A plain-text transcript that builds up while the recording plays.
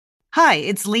Hi,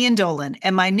 it's Leanne Dolan,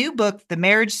 and my new book, The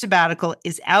Marriage Sabbatical,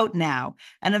 is out now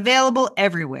and available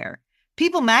everywhere.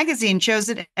 People magazine chose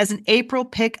it as an April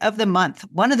pick of the month,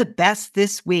 one of the best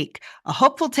this week. A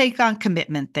hopeful take on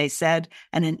commitment, they said,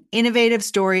 and an innovative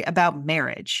story about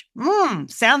marriage.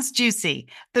 Sounds juicy.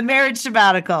 The Marriage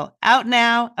Sabbatical, out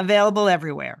now, available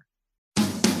everywhere.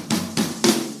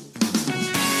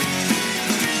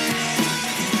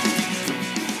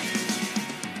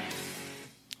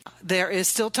 There is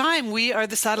still time. We are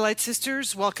the Satellite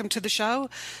Sisters. Welcome to the show.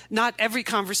 Not every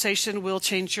conversation will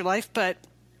change your life, but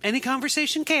any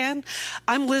conversation can.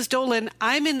 I'm Liz Dolan.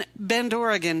 I'm in Bend,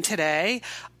 Oregon today,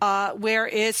 where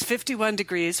it's 51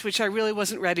 degrees, which I really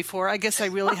wasn't ready for. I guess I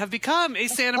really have become a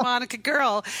Santa Monica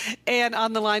girl. And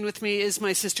on the line with me is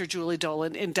my sister, Julie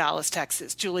Dolan, in Dallas,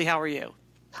 Texas. Julie, how are you?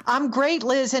 I'm great,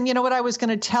 Liz. And you know what I was going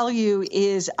to tell you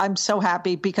is I'm so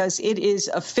happy because it is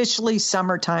officially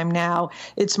summertime now.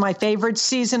 It's my favorite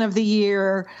season of the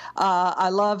year.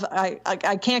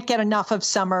 I can't get enough of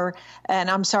summer.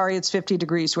 And I'm sorry it's 50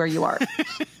 degrees where you are.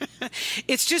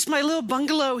 It's just my little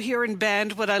bungalow here in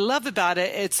Bend. What I love about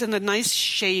it, it's in a nice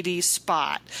shady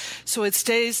spot. So it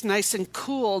stays nice and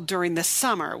cool during the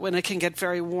summer when it can get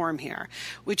very warm here,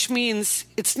 which means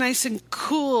it's nice and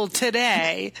cool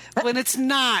today when it's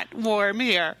not warm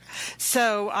here.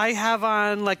 So I have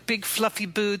on like big fluffy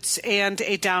boots and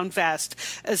a down vest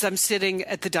as I'm sitting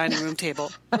at the dining room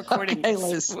table recording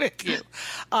this with you.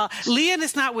 Leanne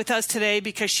is not with us today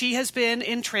because she has been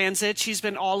in transit. She's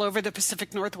been all over the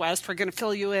Pacific Northwest. We're going to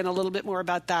fill you in a little bit more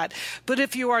about that. But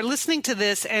if you are listening to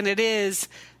this and it is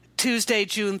Tuesday,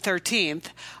 June 13th,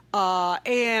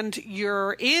 and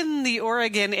you're in the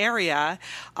Oregon area,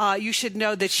 you should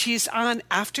know that she's on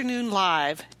Afternoon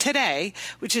Live today,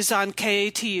 which is on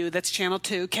KATU. That's Channel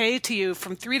 2. KATU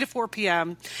from 3 to 4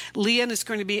 p.m. Leanne is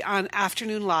going to be on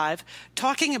Afternoon Live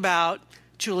talking about,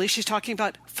 Julie, she's talking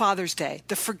about Father's Day,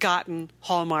 the forgotten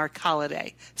Hallmark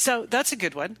holiday. So that's a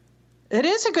good one. It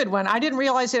is a good one. I didn't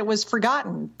realize it was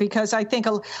forgotten because I think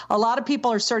a lot of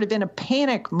people are sort of in a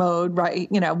panic mode, right?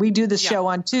 You know, we do the show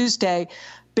on Tuesday,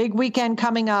 big weekend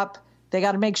coming up. They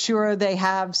got to make sure they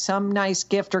have some nice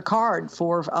gift or card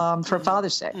for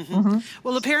Father's Day. Mm-hmm.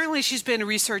 Well, apparently she's been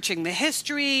researching the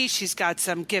history. She's got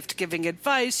some gift-giving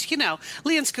advice. You know,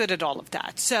 Leanne's good at all of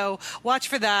that. So watch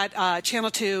for that,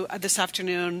 Channel 2 this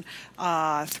afternoon,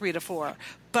 3 to 4.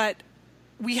 But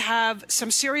we have some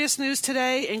serious news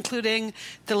today, including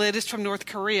the latest from North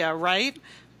Korea, right?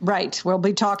 Right. We'll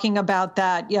be talking about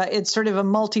that. Yeah, it's sort of a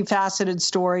multifaceted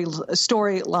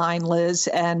storyline, Liz,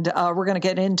 and we're going to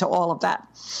get into all of that.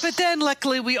 But then,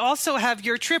 luckily, we also have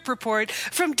your trip report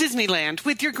from Disneyland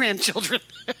with your grandchildren.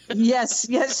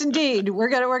 Yes, indeed. We're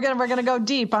gonna go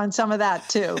deep on some of that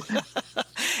too.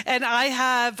 And I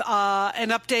have an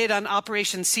update on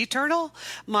Operation Sea Turtle,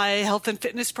 my health and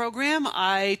fitness program.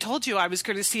 I told you I was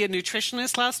going to see a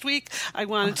nutritionist last week. I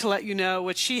wanted to let you know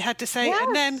what she had to say. Yes.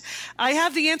 And then I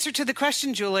have the answer to the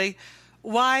question, Julie,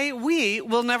 why we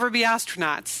will never be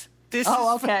astronauts.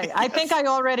 Okay. I think I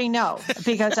already know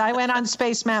because I went on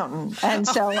Space Mountain. And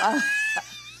so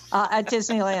at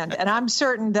Disneyland. And I'm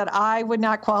certain that I would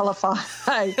not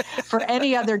qualify for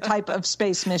any other type of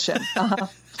space mission.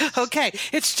 Okay.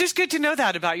 It's just good to know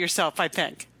that about yourself, I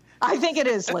think. I think it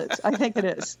is, Liz. I think it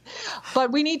is.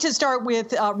 But we need to start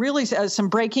with really some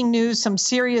breaking news, some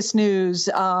serious news.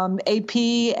 AP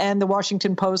and the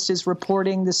Washington Post is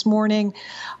reporting this morning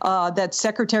that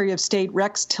Secretary of State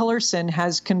Rex Tillerson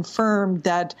has confirmed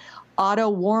that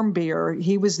Otto Warmbier,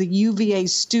 he was the UVA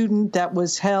student that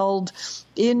was held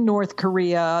in North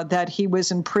Korea, that he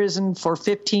was in prison for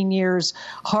 15 years,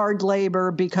 hard labor,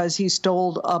 because he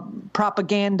stole a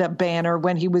propaganda banner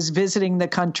when he was visiting the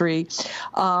country.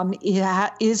 He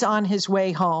is on his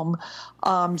way home.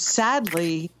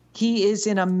 Sadly, he is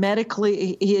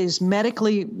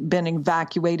medically been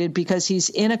evacuated because he's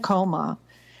in a coma.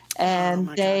 And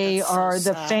the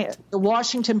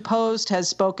Washington Post has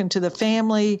spoken to the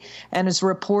family and is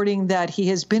reporting that he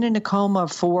has been in a coma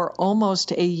for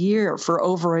almost a year, for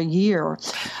over a year.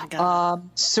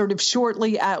 Sort of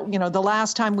shortly the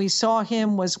last time we saw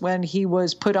him was when he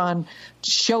was put on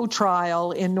show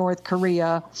trial in North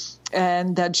Korea.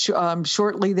 And that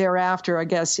shortly thereafter, I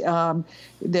guess,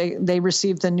 they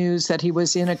received the news that he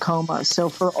was in a coma. So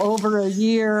for over a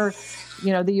year,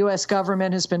 the U.S.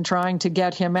 government has been trying to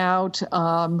get him out.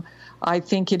 I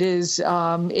think it is.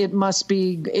 It must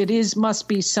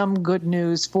be some good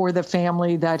news for the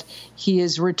family that he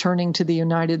is returning to the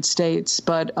United States.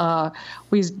 But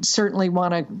we certainly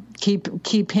want to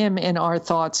keep him in our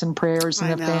thoughts and prayers.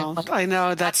 And the family. I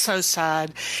know, that's so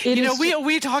sad.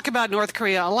 We talk about North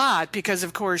Korea a lot because,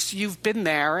 of course, you've been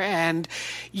there and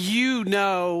you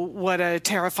know what a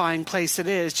terrifying place it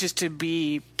is just to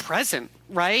be present.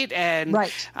 Right. And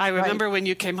I remember when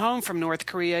you came home from North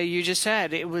Korea, you just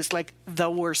said it was like the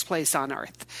worst place on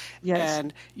earth. Yes.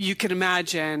 And you can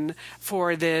imagine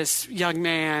for this young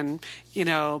man,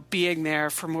 being there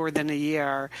for more than a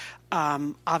year.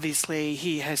 Obviously,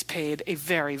 he has paid a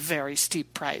very, very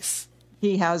steep price.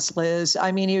 He has, Liz.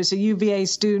 I mean, he was a UVA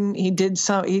student. He did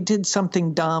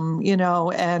something dumb,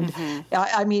 and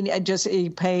he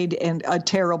paid a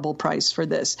terrible price for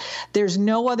this. There's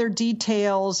no other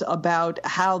details about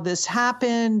how this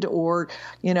happened or,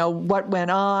 what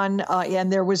went on.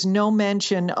 And there was no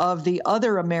mention of the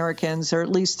other Americans, or at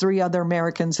least 3 other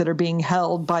Americans that are being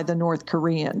held by the North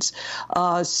Koreans.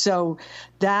 So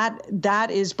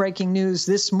that is breaking news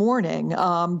this morning.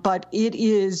 But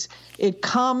it's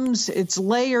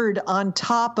layered on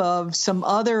top of some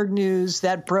other news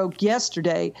that broke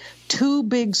yesterday. 2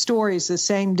 big stories the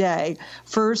same day.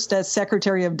 First, as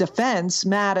Secretary of Defense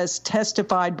Mattis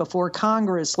testified before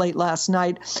Congress late last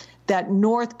night that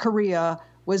North Korea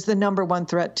was the number 1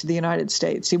 threat to the United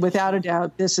States. Without a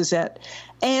doubt, this is it.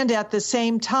 And at the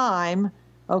same time,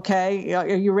 okay, are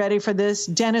you ready for this?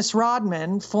 Dennis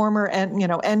Rodman, former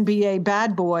NBA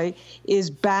bad boy, is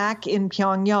back in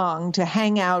Pyongyang to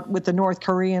hang out with the North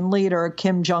Korean leader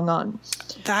Kim Jong-un.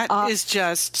 That is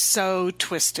just so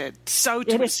twisted, so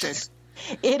twisted.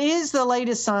 It is the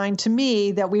latest sign to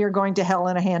me that we are going to hell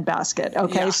in a handbasket.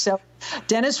 Okay, So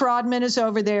Dennis Rodman is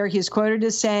over there. He's quoted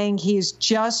as saying he's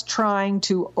just trying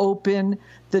to open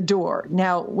the door.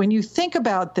 Now, when you think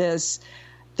about this,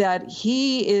 that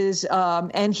he is,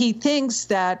 and he thinks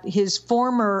that his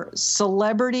former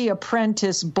celebrity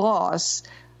apprentice boss,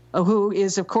 who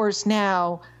is, of course,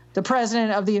 now the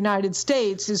president of the United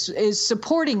States, is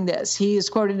supporting this. He is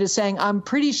quoted as saying, I'm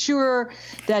pretty sure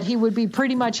that he would be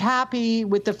pretty much happy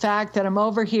with the fact that I'm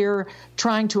over here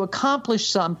trying to accomplish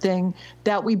something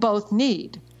that we both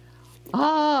need.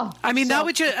 Now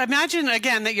would you imagine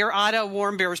again that you're Otto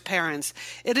Warmbier's parents?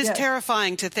 It is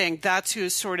terrifying to think that's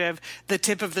who's sort of the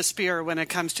tip of the spear when it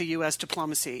comes to U.S.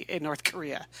 diplomacy in North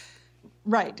Korea.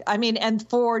 Right. I mean, and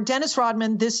for Dennis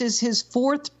Rodman, this is his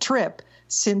 4th trip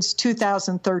since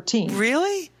 2013.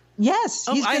 Really? Yes.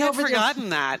 Oh, I had forgotten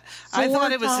that. I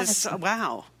thought it was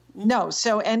wow. No.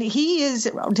 So, and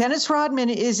Dennis Rodman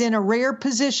is in a rare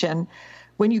position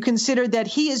when you consider that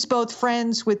he is both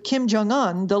friends with Kim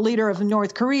Jong-un, the leader of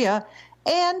North Korea,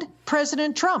 and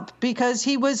President Trump, because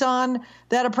he was on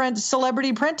that Celebrity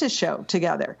Apprentice show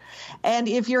together. And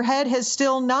if your head has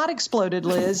still not exploded,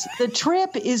 Liz, the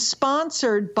trip is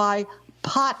sponsored by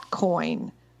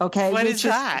Potcoin. Okay, what is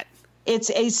that? It's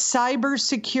a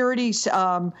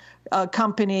cybersecurity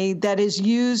company that is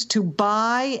used to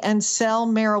buy and sell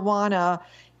marijuana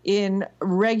in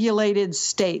regulated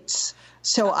states.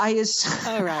 So I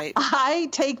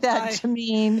take that to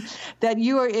mean that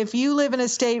if you live in a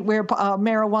state where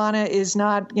marijuana is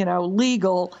not,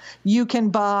 legal, you can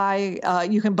buy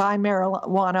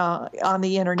marijuana on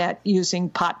the internet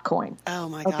using Potcoin. Oh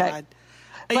my God.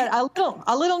 But a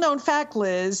little known fact,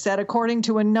 Liz, that according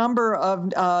to a number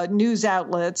of news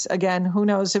outlets, again, who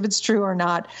knows if it's true or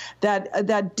not, that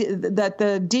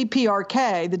the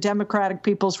DPRK, the Democratic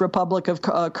People's Republic of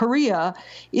Korea,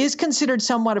 is considered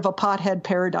somewhat of a pothead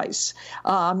paradise.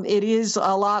 It is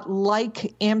a lot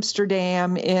like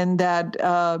Amsterdam in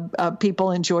that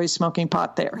people enjoy smoking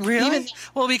pot there. Really?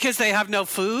 Well, because they have no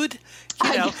food,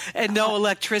 and no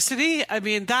electricity. I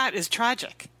mean, that is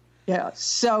tragic. Yeah.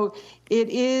 So it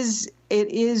is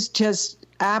just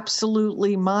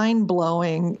absolutely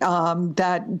mind-blowing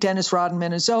that Dennis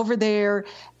Rodman is over there,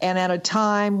 and at a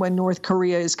time when North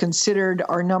Korea is considered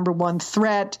our number 1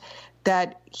 threat,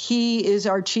 that he is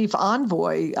our chief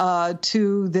envoy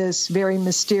to this very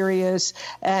mysterious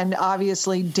and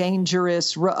obviously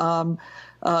dangerous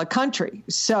country.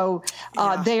 So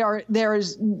there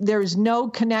is no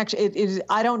connection.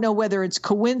 I don't know whether it's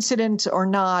coincidence or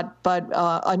not, but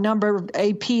a number of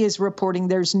AP is reporting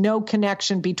there's no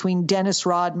connection between Dennis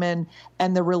Rodman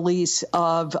and the release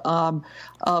of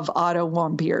Otto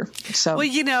Warmbier. So,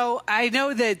 well, I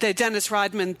know that the Dennis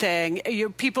Rodman thing,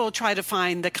 people try to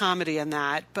find the comedy in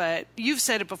that, but you've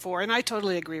said it before, and I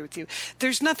totally agree with you.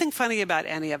 There's nothing funny about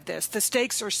any of this. The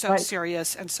stakes are so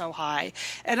serious and so high.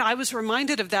 And I was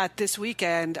reminded of that this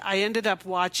weekend. I ended up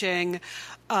watching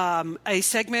a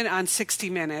segment on 60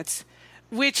 Minutes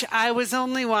which I was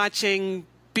only watching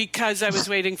because I was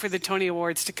waiting for the Tony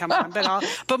Awards to come on.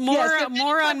 But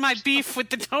more on my beef with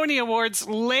the Tony Awards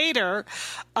later.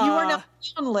 You are not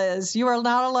alone, Liz. You are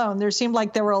not alone. There seemed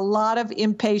like there were a lot of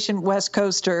impatient West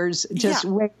Coasters just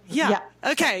waiting. Yeah.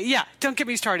 Okay. Yeah. Don't get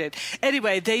me started.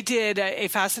 Anyway, they did a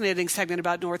fascinating segment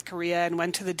about North Korea and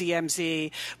went to the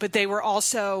DMZ, but they were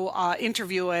also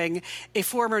interviewing a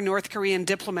former North Korean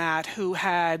diplomat who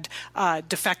had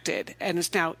defected and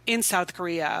is now in South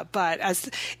Korea. But as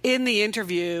in the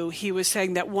interview, he was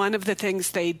saying that one of the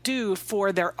things they do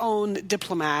for their own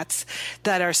diplomats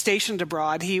that are stationed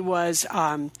abroad, he was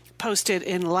posted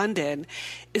in London,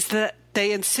 is that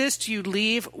they insist you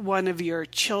leave one of your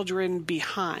children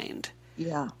behind.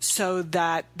 Yeah. So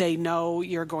that they know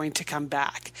you're going to come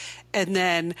back. And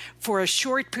then for a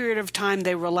short period of time,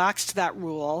 they relaxed that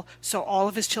rule. So all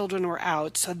of his children were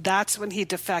out. So that's when he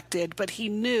defected. But he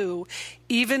knew,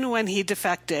 even when he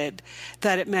defected,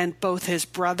 that it meant both his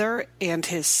brother and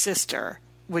his sister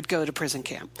would go to prison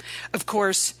camp. Of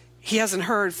course, he hasn't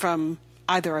heard from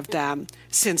either of them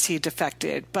since he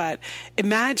defected. But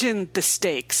imagine the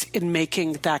stakes in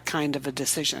making that kind of a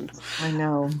decision. I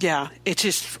know. Yeah, it's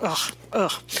just,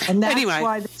 ugh. And that's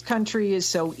why this country is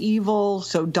so evil,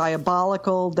 so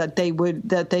diabolical, that they would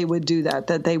do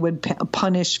that they would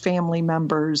punish family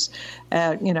members,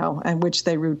 and which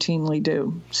they routinely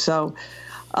do. So,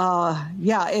 we'll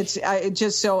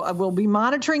be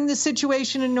monitoring the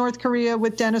situation in North Korea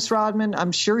with Dennis Rodman.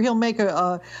 I'm sure he'll make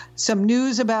some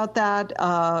news about that,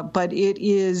 but it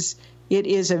is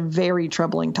a very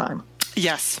troubling time.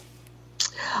 Yes.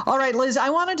 All right, Liz, I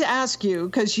wanted to ask you,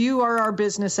 because you are our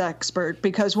business expert,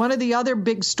 because one of the other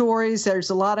big stories,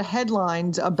 there's a lot of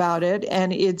headlines about it,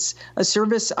 and it's a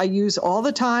service I use all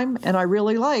the time and I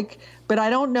really like, but I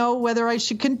don't know whether I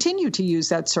should continue to use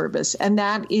that service, and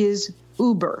that is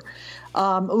Uber.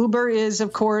 Uber is,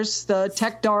 of course, the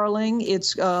tech darling.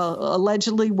 It's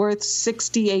allegedly worth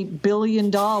 $68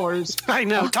 billion. I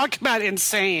know. Talk about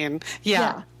insane.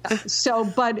 Yeah. So,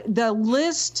 but the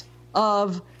list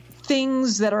of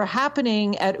things that are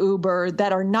happening at Uber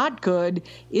that are not good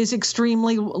is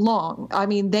extremely long. I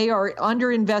mean, they are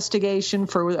under investigation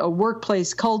for a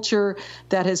workplace culture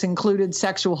that has included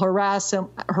sexual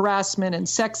harassment and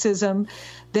sexism.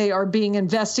 They are being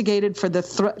investigated for the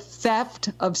theft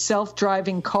of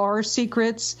self-driving car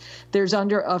secrets. There's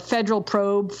under a federal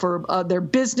probe for their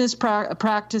business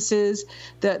practices.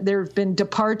 That there have been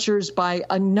departures by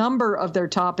a number of their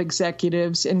top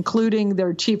executives, including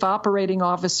their chief operating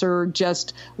officer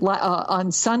just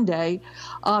on Sunday.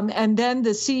 And then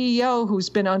the CEO, who's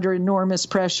been under enormous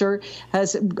pressure,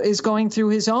 is going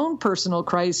through his own personal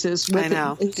crisis with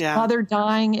his mother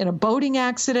dying in a boating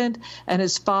accident and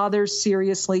his father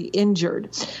seriously injured.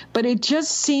 But it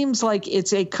just seems like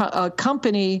it's a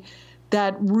company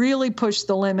that really pushed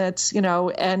the limits,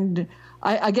 and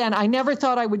I never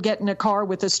thought I would get in a car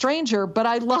with a stranger, but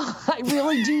I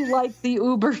really do like the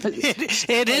Uber.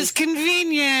 It is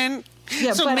convenient.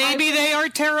 Yeah, so maybe they are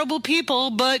terrible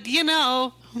people, but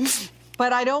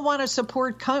But I don't want to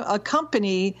support a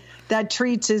company that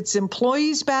treats its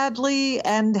employees badly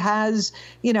and has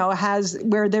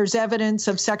where there's evidence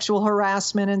of sexual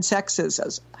harassment and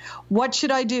sexism. What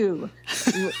should I do,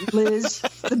 Liz,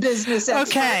 the business expert?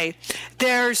 Okay.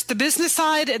 There's the business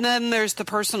side and then there's the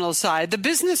personal side. The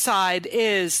business side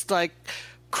is like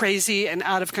crazy and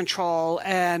out of control.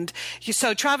 And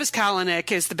so Travis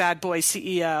Kalanick is the bad boy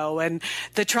CEO, and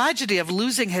the tragedy of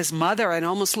losing his mother and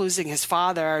almost losing his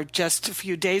father just a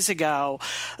few days ago,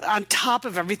 on top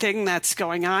of everything that's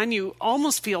going on, you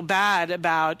almost feel bad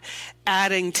about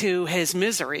adding to his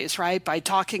miseries, right? By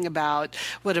talking about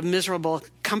what a miserable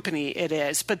company it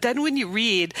is. But then when you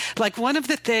read, like one of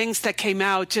the things that came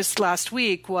out just last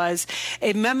week was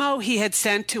a memo he had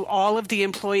sent to all of the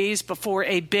employees before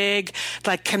a big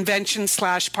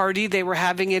convention/party they were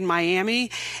having in Miami.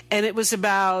 And it was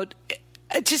about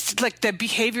just like the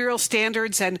behavioral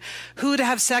standards and who to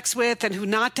have sex with and who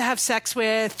not to have sex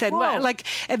with. And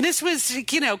and this was,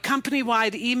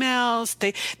 company-wide emails.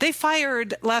 They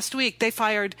fired last week, they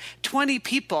fired 20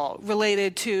 people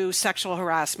related to sexual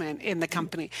harassment in the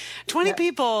company. 20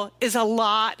 people is a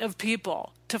lot of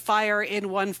people to fire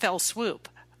in one fell swoop.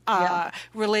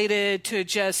 Related to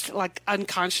just like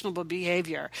unconscionable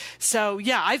behavior. So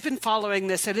I've been following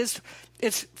this.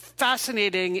 it's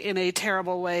fascinating in a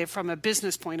terrible way from a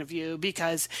business point of view,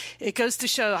 because it goes to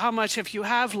show how much if you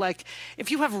have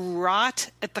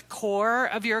rot at the core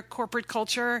of your corporate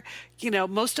culture,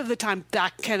 most of the time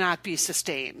that cannot be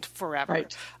sustained forever.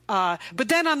 Right. But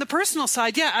then on the personal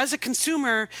side, as a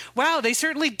consumer, wow, they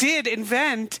certainly did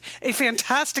invent a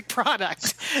fantastic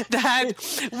product that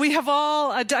we have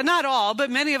all, not all, but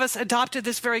many of us adopted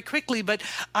this very quickly. But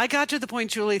I got to the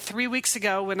point, Julie, 3 weeks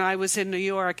ago when I was in New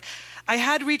York, I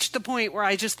had reached the point where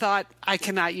I just thought I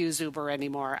cannot use Uber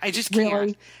anymore. I just can't.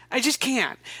 Really? I just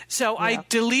can't. So I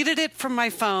deleted it from my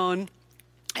phone.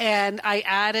 And I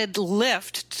added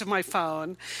Lyft to my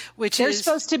phone, which They're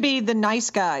supposed to be the nice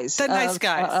guys. The nice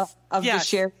guys. Of the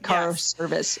shared car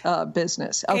service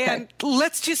business. Okay. And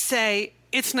let's just say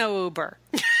it's no Uber.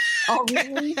 Oh,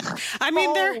 really? I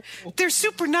mean, they're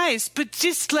super nice, but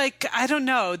just I don't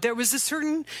know, there was a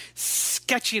certain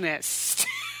sketchiness.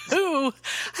 Ooh,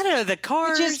 I don't know, the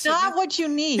cars. Which is not what you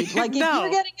need. If you're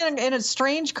getting in a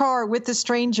strange car with a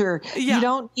stranger, you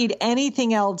don't need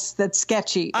anything else that's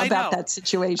sketchy about that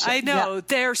situation. I know. Yeah.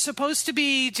 They're supposed to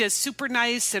be just super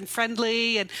nice and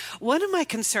friendly. And one of my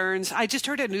concerns, I just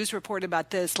heard a news report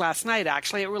about this last night,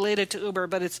 actually. It related to Uber,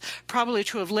 but it's probably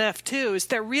true of Lyft, too, is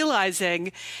they're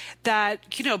realizing that,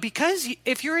 because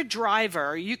if you're a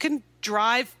driver, you can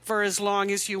drive for as long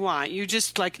as you want. You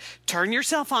just turn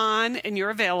yourself on and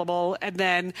you're available. And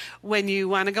then when you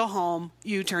want to go home,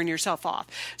 you turn yourself off.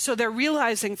 So they're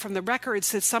realizing from the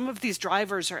records that some of these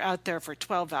drivers are out there for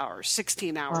 12 hours,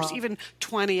 16 hours, even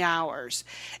 20 hours.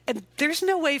 And there's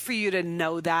no way for you to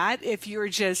know that if you're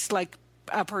just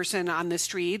a person on the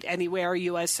street anywhere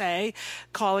USA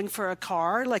calling for a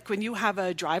car, when you have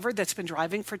a driver that's been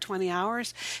driving for 20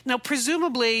 hours. Now,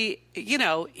 presumably,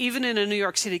 even in a New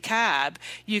York City cab,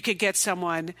 you could get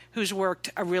someone who's worked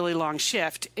a really long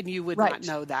shift and you would not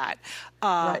know that.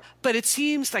 But it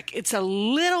seems like it's a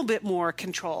little bit more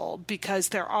controlled because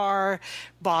there are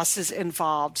bosses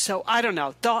involved. So I don't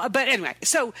know. But anyway,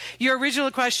 so your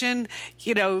original question,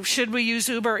 should we use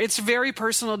Uber? It's a very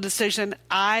personal decision.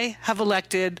 I have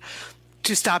elected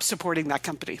to stop supporting that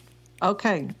company.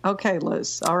 Okay,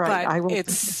 Liz. All right. But I will.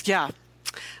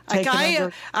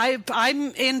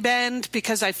 I'm in Bend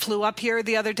because I flew up here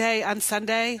the other day on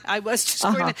Sunday. I was just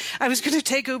going to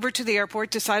take Uber to the airport,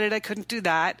 decided I couldn't do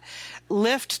that.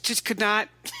 Lyft just could not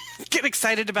get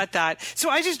excited about that. So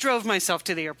I just drove myself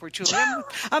to the airport, Julie.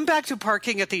 I'm back to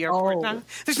parking at the airport now.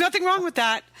 There's nothing wrong with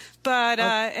that. But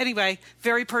anyway,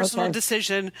 very personal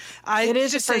decision. It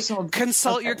is just say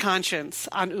consult your conscience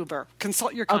on Uber.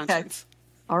 Consult your conscience.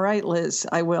 All right, Liz,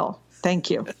 I will.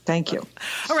 Thank you.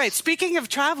 All right. Speaking of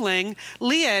traveling,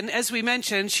 Leanne, as we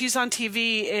mentioned, she's on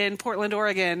TV in Portland,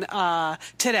 Oregon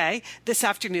today, this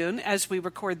afternoon, as we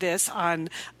record this on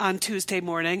Tuesday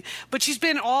morning. But she's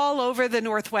been all over the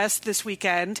Northwest this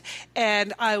weekend.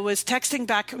 And I was texting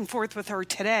back and forth with her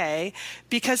today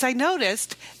because I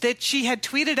noticed that she had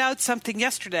tweeted out something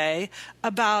yesterday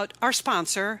about our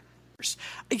sponsor,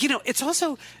 it's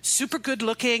also super good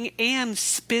looking and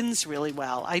spins really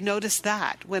well. I noticed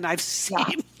that when I've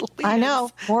seen I know.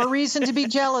 More reason to be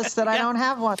jealous that I don't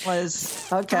have one, Liz.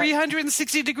 Okay.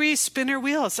 360-degree spinner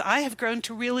wheels. I have grown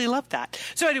to really love that.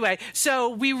 So anyway,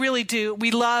 we really do.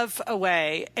 We love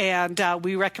Away, and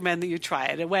we recommend that you try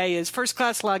it. Away is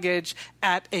first-class luggage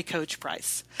at a coach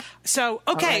price. So,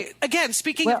 okay, again,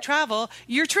 speaking of travel,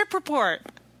 your trip report.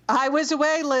 I was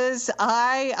away, Liz.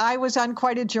 I was on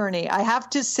quite a journey. I have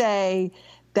to say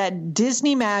that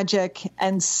Disney magic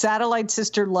and Satellite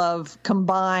Sister love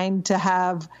combined to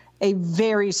have a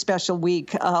very special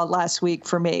week last week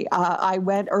for me. I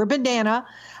went Urban Nana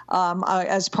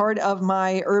as part of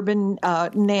my Urban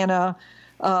Nana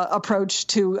approach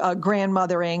to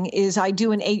grandmothering is I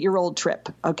do an 8-year-old trip.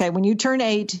 Okay. When you turn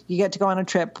 8, you get to go on a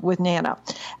trip with Nana.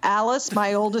 Alice,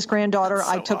 my oldest granddaughter,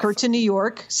 I took her to New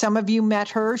York. Some of you met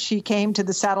her. She came to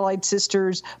the Satellite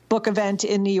Sisters book event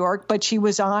in New York, but she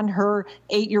was on her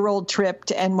 8-year-old trip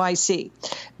to NYC.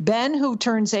 Ben, who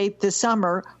turns 8 this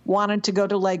summer, wanted to go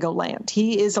to Legoland.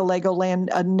 He is a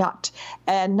Legoland nut,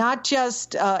 and not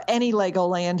just any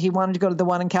Legoland. He wanted to go to the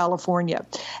one in California,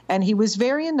 and he was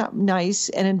very nice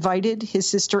and invited his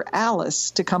sister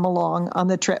Alice to come along on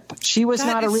the trip. She was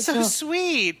not original. That is so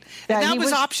sweet. And that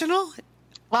was optional?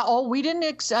 Well, we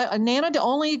didn't. Nana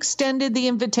only extended the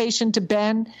invitation to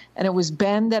Ben, and it was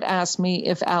Ben that asked me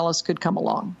if Alice could come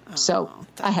along. So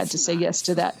I had to say yes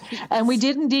to that. And we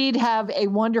did indeed have a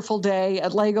wonderful day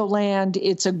at Legoland.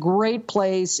 It's a great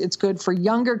place. It's good for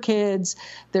younger kids.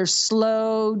 They're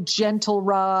slow, gentle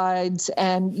rides,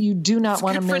 and you do not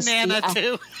want to miss. Good for Nana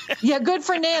too. Yeah, good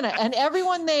for Nana. And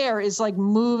everyone there is like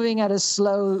moving at a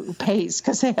slow pace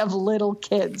because they have little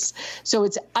kids. So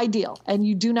it's ideal, and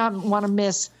you do not want to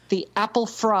miss the apple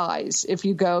fries if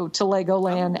you go to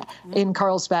Legoland in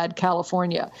Carlsbad,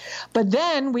 California. But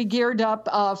then we geared up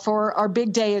for our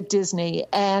big day at Disney.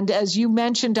 And as you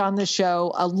mentioned on the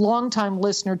show, a longtime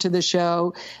listener to the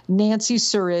show, Nancy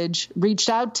Surridge, reached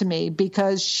out to me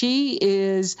because she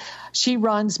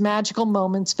runs Magical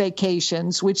Moments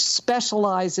Vacations, which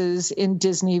specializes in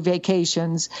Disney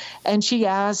vacations. And she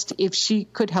asked if she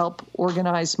could help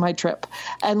organize my trip.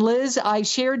 And Liz, I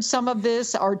shared some of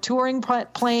this, our touring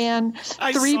plan,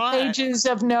 3 pages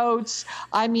of notes.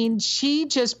 I mean, she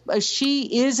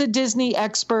is a Disney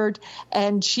expert,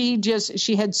 and she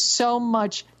had so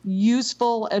much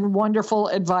useful and wonderful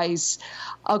advice.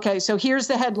 Okay, so here's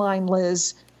the headline,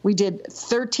 Liz. We did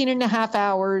 13 and a half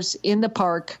hours in the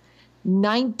park,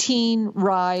 19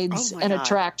 rides and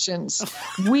attractions.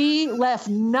 We left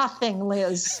nothing,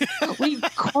 Liz. We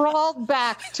crawled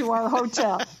back to our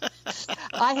hotel.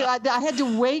 I had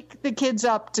to wake the kids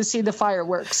up to see the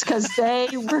fireworks because they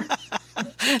were.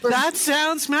 That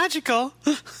sounds magical.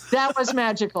 That was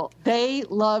magical. They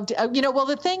loved, well,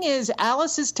 the thing is,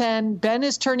 Alice is 10, Ben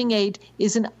is turning 8,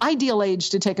 is an ideal age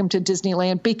to take them to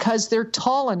Disneyland because they're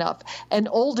tall enough and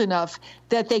old enough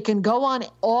that they can go on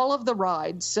all of the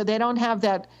rides. So they don't have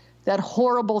that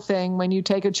horrible thing when you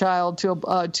take a child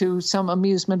to some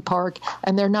amusement park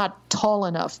and they're not tall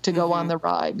enough to go on the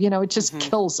ride. It just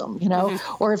kills them,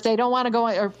 or if they don't want to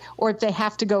go, or if they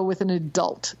have to go with an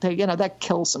adult, that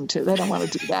kills them too. They don't want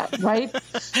to do that. Right?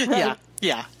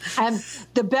 Yeah. And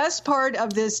the best part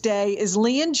of this day is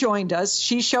Leanne joined us.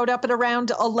 She showed up at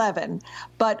around 11,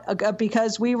 but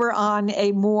because we were on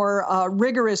a more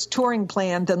rigorous touring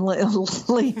plan than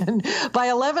Leanne, by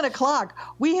 11 o'clock,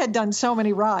 we had done so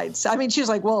many rides. I mean, she was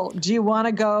like, well, do you want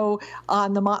to go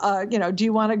on do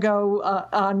you want to go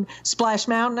on Splash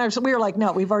Mountain? We were like,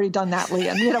 no, we've already done that,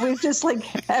 Leanne. We've just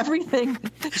like everything.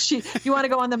 You want to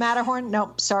go on the Matterhorn?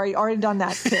 No, sorry, already done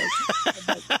that too.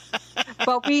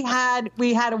 But we had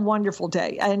a wonderful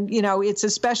day, and it's a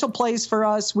special place for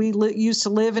us. We used to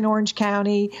live in Orange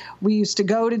County. We used to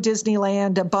go to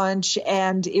Disneyland a bunch,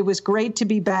 and it was great to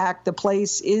be back. The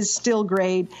place is still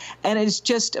great, and it's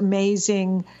just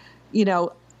amazing.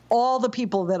 All the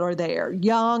people that are there,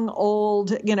 young,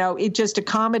 old, it just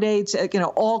accommodates,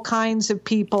 all kinds of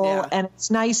people. Yeah. And it's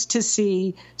nice to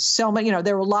see so many,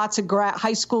 there were lots of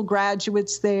high school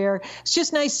graduates there. It's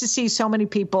just nice to see so many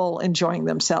people enjoying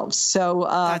themselves. So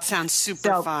that sounds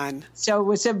super fun. So it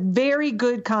was a very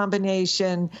good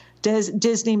combination.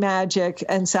 Disney magic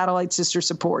and Satellite Sister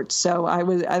support. So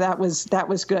that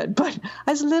was good, but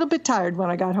I was a little bit tired when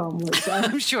I got home.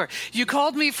 I'm sure. You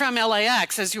called me from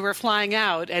LAX as you were flying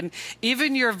out, and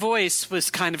even your voice was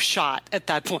kind of shot at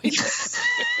that point.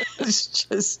 It's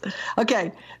just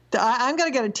okay. I'm going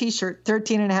to get a T-shirt,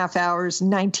 13 and a half hours,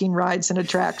 19 rides and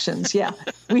attractions. Yeah,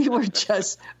 we were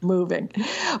just moving.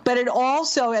 But it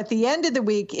also, at the end of the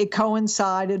week, it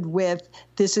coincided with,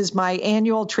 this is my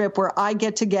annual trip where I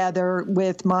get together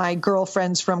with my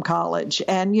girlfriends from college.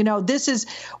 And,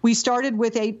 we started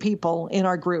with 8 people in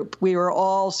our group. We were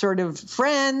all sort of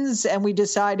friends, and we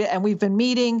decided, and we've been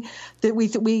meeting, that we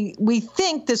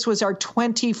think this was our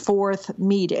 24th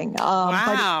meeting.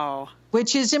 Wow.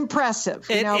 Which is impressive.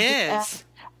 It is.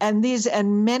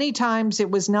 And many times it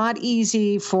was not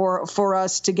easy for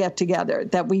us to get together,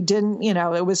 that we didn't,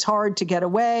 it was hard to get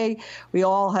away. We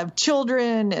all have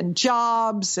children and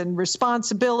jobs and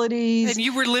responsibilities. And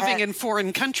you were living in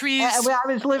foreign countries. I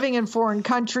was living in foreign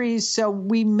countries. So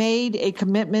we made a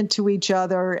commitment to each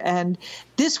other. And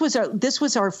this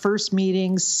was our first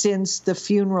meeting since the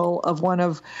funeral of one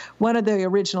of the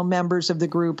original members of the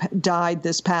group died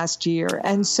this past year.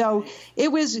 And so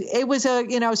it was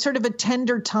a, sort of a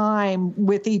tender time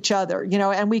with each other,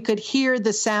 and we could hear the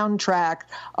soundtrack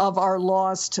of our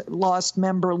lost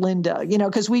member, Linda,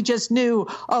 because we just knew,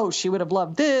 she would have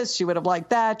loved this. She would have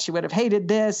liked that. She would have hated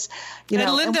this,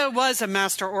 And Linda was a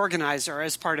master organizer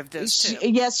as part of this too.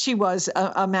 Yes, she was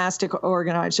a master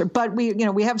organizer, but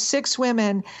we have 6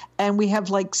 women and we have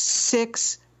like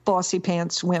 6 bossy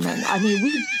pants women. I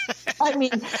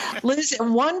mean, Liz, at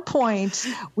one point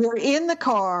we're in the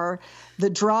car. The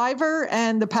driver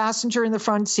and the passenger in the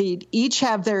front seat each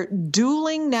have their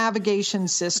dueling navigation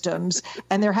systems,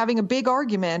 and they're having a big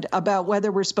argument about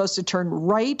whether we're supposed to turn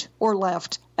right or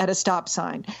left at a stop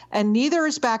sign. And neither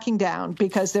is backing down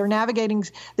because they're navigating,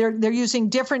 they're using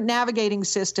different navigating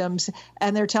systems,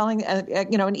 and they're telling,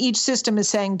 and each system is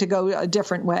saying to go a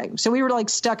different way. So we were like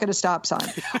stuck at a stop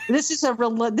sign. This is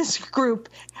this group,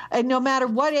 and no matter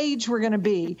what age we're going to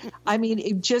be, I mean,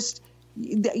 it just,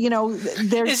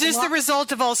 there's. Is this the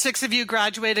result of all 6 of you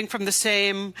graduating from the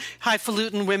same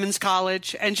highfalutin women's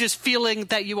college and just feeling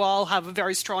that you all have a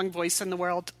very strong voice in the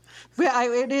world? Yeah,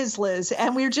 it is, Liz.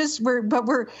 And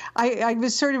I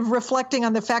was sort of reflecting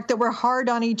on the fact that we're hard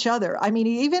on each other. I mean,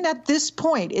 even at this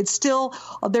point,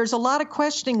 there's a lot of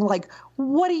questioning, like,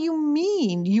 what do you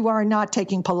mean you are not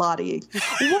taking Pilates?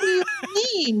 What do you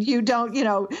mean you don't,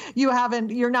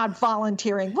 you're not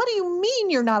volunteering? What do you mean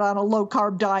you're not on a low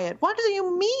carb diet? What do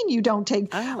you mean you don't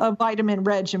take a vitamin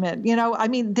regimen? I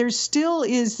mean, there still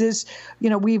is this,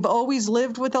 we've always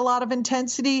lived with a lot of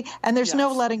intensity, and there's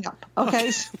no letting up.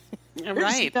 Okay.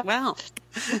 Right. Well,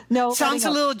 no, sounds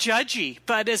a little judgy,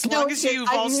 but as long as you've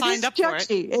all signed up for it.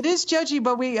 It is judgy,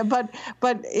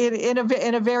 but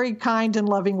in a very kind and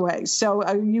loving way.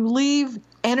 So you leave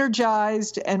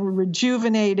energized and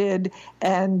rejuvenated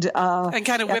and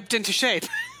kind of whipped into shape.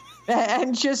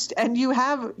 And you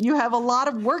have a lot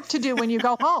of work to do when you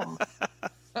go home.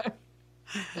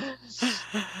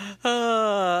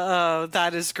 Oh,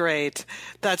 that is great.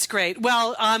 That's great.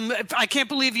 Well, I can't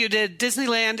believe you did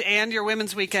Disneyland and your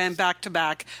Women's Weekend back to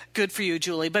back. Good for you,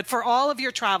 Julie. But for all of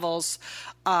your travels,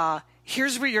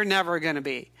 here's where you're never going to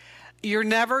be. You're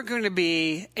never going to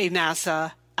be a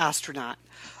NASA astronaut.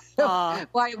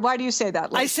 Why do you say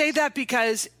that, Liz? I say that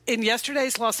because in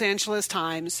yesterday's Los Angeles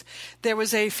Times, there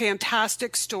was a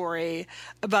fantastic story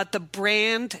about the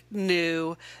brand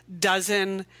new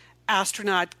dozen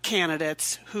astronaut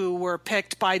candidates who were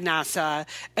picked by NASA,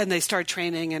 and they start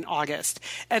training in August.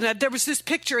 And there was this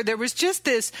picture, there was just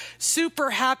this super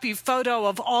happy photo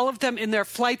of all of them in their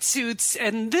flight suits,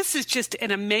 and this is just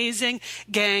an amazing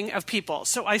gang of people.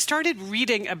 So I started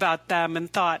reading about them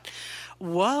and thought,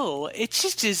 whoa, it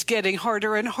just is getting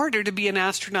harder and harder to be an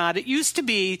astronaut. It used to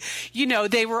be,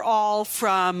 they were all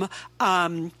from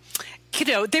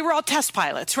they were all test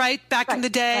pilots, right? Back in the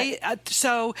day. Right.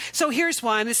 So here's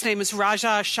one. His name is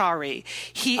Raja Shari.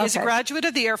 He is a graduate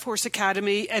of the Air Force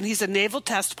Academy, and he's a naval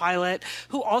test pilot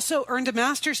who also earned a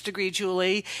master's degree,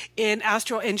 Julie, in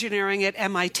astroengineering at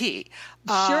MIT.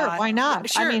 Sure, why not?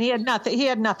 Sure. I mean, he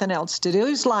had nothing else to do.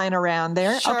 He's lying around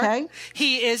there. Sure. Okay.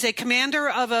 He is a commander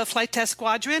of a flight test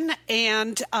squadron,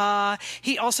 and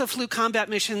he also flew combat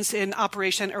missions in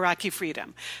Operation Iraqi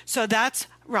Freedom. So that's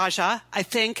Raja. I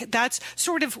think that's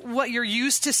sort of what you're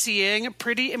used to seeing, a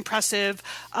pretty impressive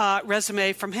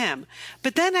resume from him.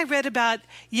 But then I read about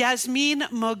Yasmin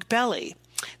Moghbeli.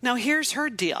 Now, here's her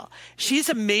deal. She's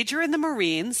a major in the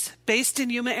Marines, based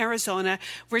in Yuma, Arizona,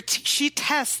 where she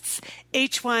tests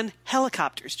H-1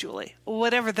 helicopters, Julie,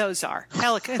 whatever those are.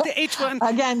 The H-1.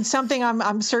 Again, something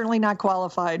I'm certainly not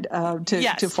qualified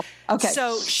to fly. Okay.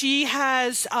 So she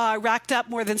has racked up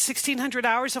more than 1,600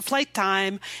 hours of flight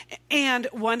time and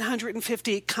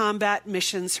 150 combat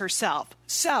missions herself.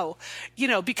 So,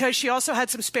 because she also had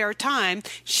some spare time,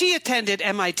 she attended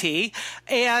MIT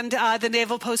and the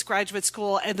Naval Postgraduate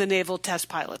School and the Naval Test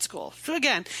Pilot School. So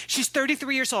again, she's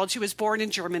 33 years old. She was born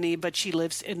in Germany, but she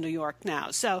lives in New York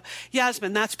now. So,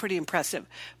 Yasmin, that's pretty impressive.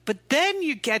 But then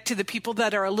you get to the people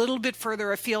that are a little bit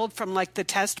further afield from like the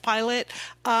test pilot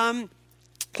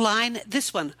line.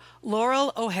 This one,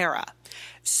 Laurel O'Hara.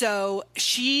 So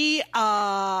she,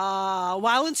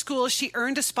 while in school, she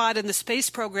earned a spot in the space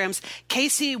program's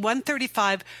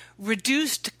KC-135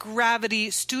 Reduced Gravity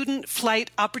Student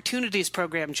Flight Opportunities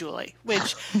Program, Julie,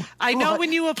 which I know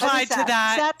when you applied to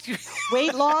that. Is that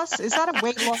weight loss? Is that a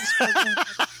weight loss program?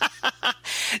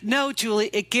 No, Julie,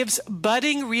 it gives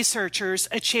budding researchers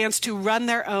a chance to run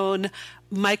their own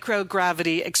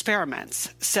microgravity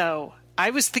experiments. So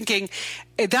I was thinking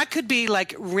that could be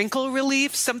like wrinkle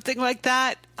relief, something like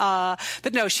that.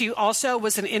 But no, she also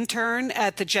was an intern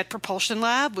at the Jet Propulsion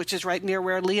Lab, which is right near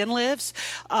where Leon lives.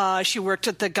 She worked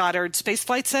at the Goddard Space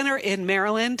Flight Center in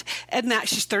Maryland. And now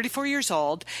she's 34 years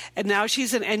old. And now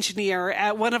she's an engineer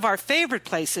at one of our favorite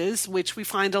places, which we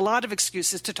find a lot of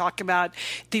excuses to talk about,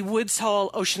 the Woods Hole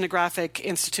Oceanographic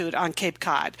Institute on Cape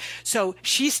Cod. So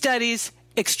she studies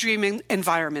extreme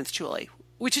environments, Julie,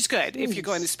 which is good if you're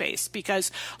going to space,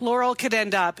 because Laurel could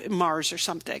end up in Mars or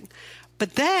something.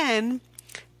 But then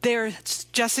There's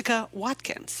Jessica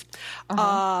Watkins.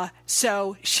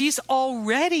 So she's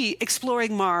already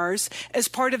exploring Mars as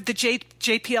part of the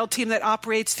JPL team that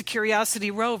operates the Curiosity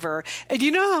rover. And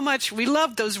you know how much we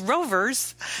love those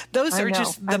rovers. Those are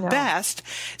just the best.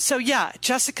 So yeah,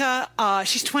 Jessica,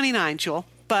 she's 29, Jewel.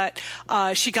 But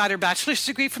she got her bachelor's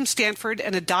degree from Stanford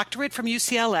and a doctorate from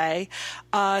UCLA.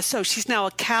 So she's now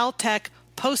a Caltech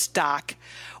postdoc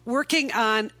working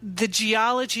on the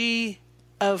geology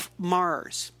of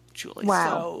Mars, Julie. Wow.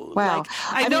 So, wow.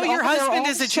 I know your husband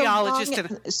is a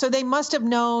geologist. So they must have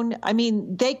known, I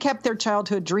mean, they kept their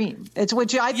childhood dream.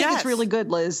 Which I think is really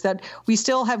good, Liz, that we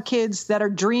still have kids that are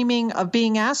dreaming of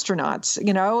being astronauts,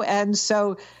 and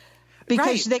so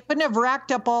because they couldn't have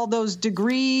racked up all those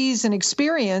degrees and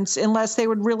experience unless they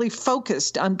would really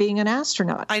focused on being an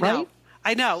astronaut.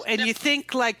 I know. And you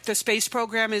think like the space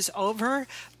program is over,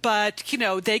 but,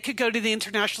 they could go to the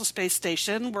International Space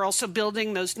Station. We're also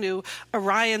building those new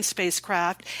Orion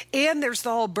spacecraft. And there's the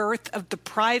whole birth of the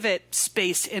private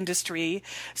space industry.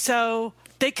 So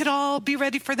they could all be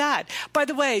ready for that. By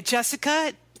the way,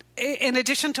 Jessica, in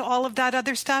addition to all of that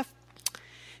other stuff,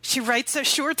 she writes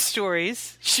short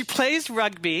stories. She plays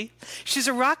rugby. She's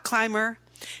a rock climber.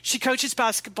 She coaches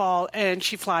basketball, and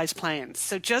she flies planes.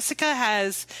 So Jessica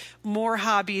has more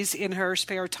hobbies in her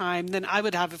spare time than I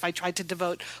would have if I tried to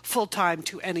devote full time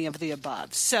to any of the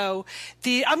above. So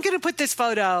I'm going to put this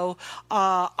photo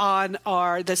on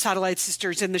the Satellite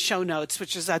Sisters in the show notes,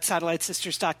 which is at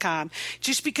satellitesisters.com,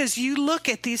 just because you look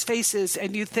at these faces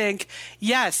and you think,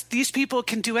 yes, these people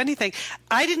can do anything.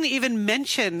 I didn't even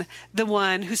mention the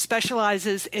one who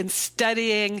specializes in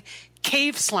studying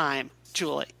cave slime.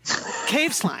 Julie,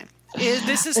 cave slime.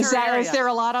 This is her area. Is there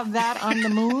a lot of that on the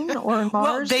moon or Mars?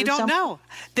 Well, they don't know.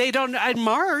 They don't. On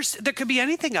Mars, there could be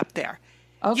anything up there.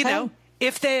 Okay.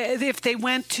 If they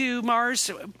went to Mars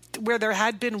where there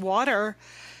had been water,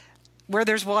 where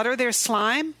there's water, there's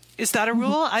slime. Is that a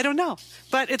rule? I don't know,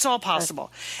 but it's all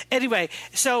possible. Anyway,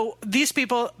 so these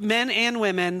people, men and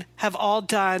women, have all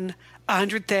done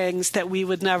 100 things that we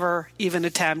would never even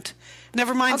attempt.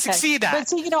 Never mind succeed at. But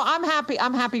see,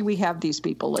 I'm happy we have these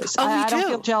people, Liz. I don't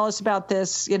feel jealous about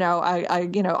this. I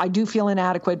do feel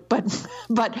inadequate, but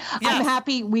I'm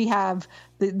happy we have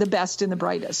the best and the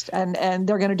brightest, and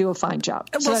they're going to do a fine job.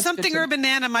 Well, something Urban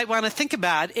Nana might want to think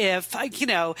about if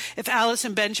Alice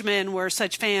and Benjamin were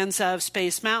such fans of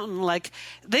Space Mountain, like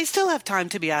they still have time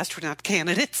to be astronaut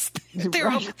candidates.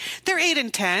 They're 8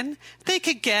 and 10. They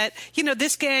could get,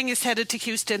 this gang is headed to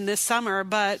Houston this summer,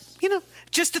 but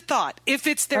just a thought, if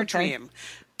it's their dream.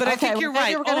 But I think you're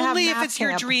right. Only if it's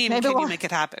your dream can you make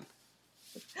it happen.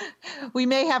 We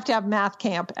may have to have math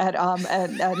camp at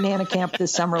Nana Camp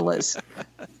this summer, Liz.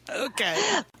 Okay.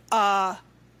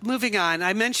 Moving on.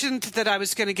 I mentioned that I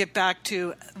was going to get back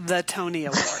to the Tony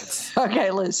Awards.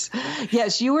 Okay, Liz.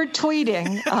 Yes, you were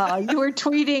tweeting. You were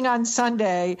tweeting on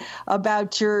Sunday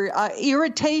about your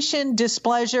irritation,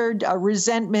 displeasure,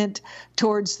 resentment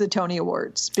towards the Tony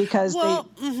Awards because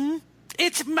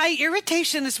It's my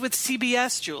irritation is with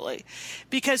CBS, Julie,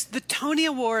 because the Tony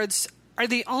Awards are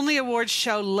the only awards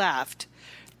show left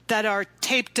that are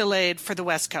tape delayed for the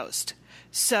West Coast.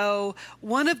 So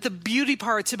one of the beauty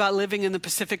parts about living in the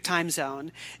Pacific time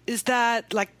zone is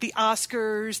that, like the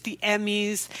Oscars, the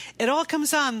Emmys, it all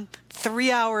comes on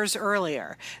 3 hours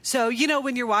earlier. So,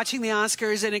 when you're watching the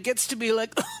Oscars and it gets to be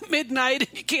like midnight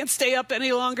and you can't stay up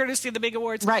any longer to see the big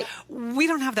awards. Right. We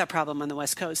don't have that problem on the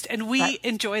West Coast, and we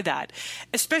enjoy that,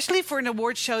 especially for an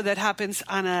award show that happens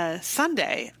on a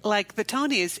Sunday, like the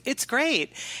Tonys. It's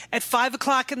great at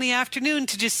 5:00 in the afternoon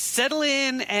to just settle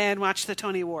in and watch the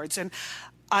Tony Awards. And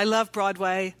I love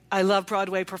Broadway. I love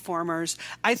Broadway performers.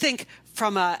 I think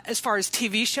as far as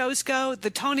TV shows go, the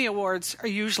Tony Awards are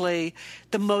usually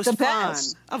the most fun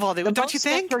of all. Don't you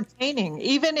think? Entertaining,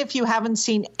 even if you haven't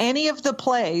seen any of the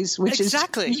plays, which is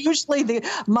usually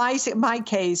my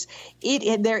case.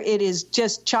 It is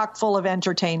just chock full of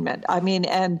entertainment. I mean,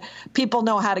 and people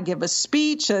know how to give a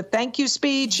speech, a thank you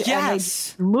speech, and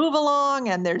they move along,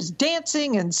 and there's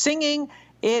dancing and singing.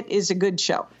 It is a good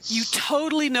show. You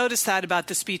totally notice that about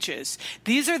the speeches.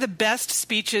 These are the best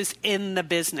speeches in the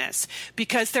business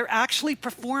because they're actually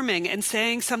performing and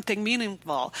saying something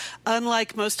meaningful,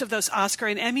 unlike most of those Oscar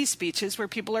and Emmy speeches where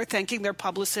people are thanking their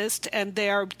publicist and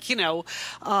their,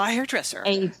 hairdresser.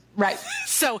 Right.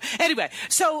 So anyway,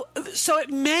 so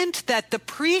it meant that the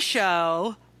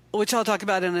pre-show, which I'll talk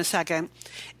about in a second,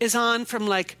 is on from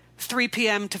like 3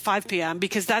 p.m. to 5 p.m.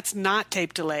 because that's not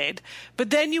tape delayed. But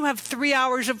then you have 3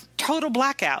 hours of total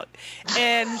blackout,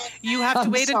 and you have to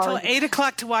wait until 8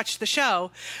 o'clock to watch the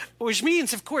show, which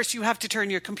means, of course, you have to turn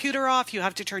your computer off. You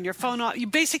have to turn your phone off. You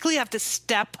basically have to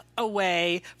step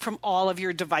away from all of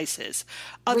your devices.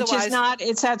 Otherwise, which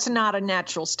is that's not a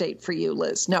natural state for you,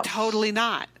 Liz. No, totally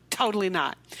not. Totally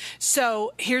not.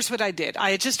 So here's what I did.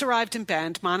 I had just arrived in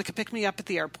Bend. Monica picked me up at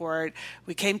the airport.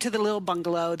 We came to the little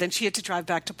bungalow. Then she had to drive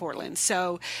back to Portland.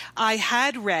 So I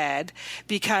had read,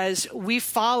 because we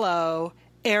follow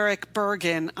Eric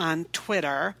Bergen on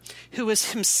Twitter, who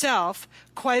is himself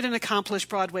quite an accomplished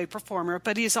Broadway performer,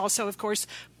 but he's also, of course,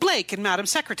 Blake in Madam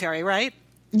Secretary, right?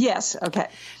 Yes. Okay.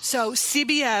 So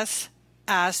CBS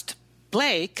asked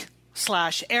Blake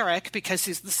 / Eric, because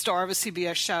he's the star of a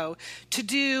CBS show, to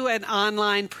do an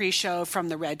online pre-show from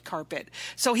the red carpet.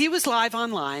 So he was live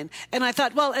online, and I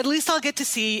thought, well, at least I'll get to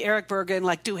see Eric Bergen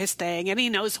do his thing, and he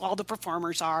knows who all the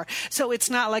performers are. So it's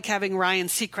not like having Ryan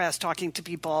Seacrest talking to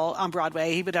people on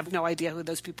Broadway. He would have no idea who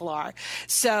those people are.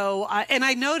 So, and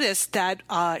I noticed that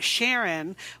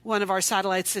Sharon, one of our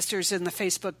satellite sisters in the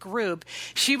Facebook group,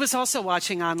 she was also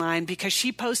watching online because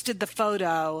she posted the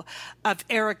photo of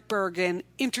Eric Bergen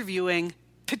interviewing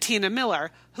Patina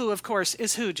Miller, who, of course,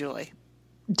 is who, Julie?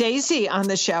 Daisy on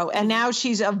the show. And now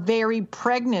she's a very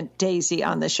pregnant Daisy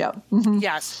on the show. Mm-hmm.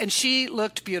 Yes, and she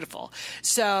looked beautiful.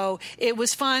 So it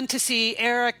was fun to see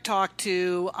Eric talk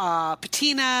to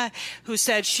Patina, who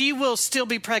said she will still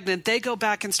be pregnant. They go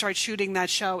back and start shooting that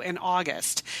show in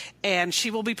August, and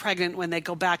she will be pregnant when they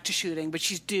go back to shooting, but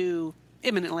she's due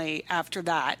imminently after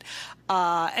that.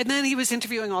 And then he was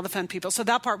interviewing all the fun people. So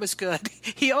that part was good.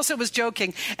 He also was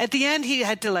joking. At the end, he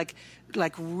had to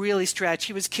really stretch.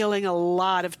 He was killing a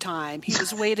lot of time. He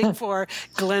was waiting for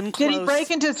Glenn Close. Did he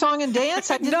break into song and dance?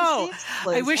 No,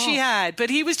 I wish he had, but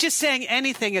he was just saying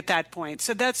anything at that point.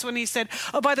 So that's when he said,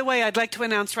 oh, by the way, I'd like to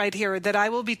announce right here that I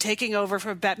will be taking over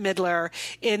for Bette Midler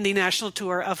in the national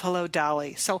tour of Hello,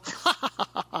 Dolly. So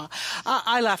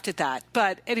I laughed at that.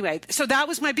 But anyway, so that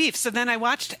was my beef. So then I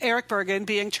watched Eric Bergen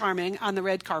being charming on the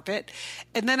red carpet,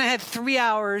 and then I had 3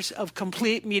 hours of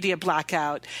complete media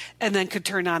blackout, and then could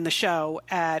turn on the show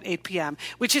at 8 p.m.,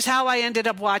 which is how I ended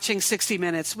up watching 60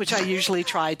 Minutes, which I usually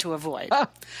try to avoid.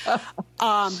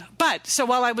 But so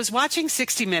while I was watching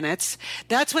 60 Minutes,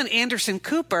 that's when Anderson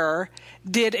Cooper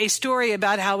did a story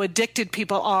about how addicted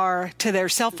people are to their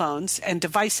cell phones and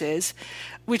devices,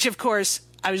 which, of course,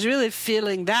 I was really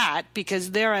feeling that because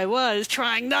there I was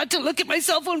trying not to look at my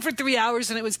cell phone for 3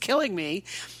 hours and it was killing me.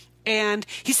 And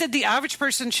he said the average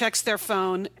person checks their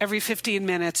phone every 15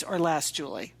 minutes or less,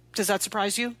 Julie. Does that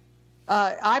surprise you?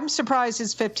 I'm surprised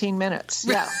it's 15 minutes.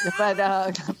 Yeah, but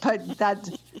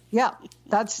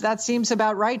that seems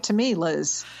about right to me,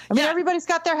 Liz. I mean, everybody's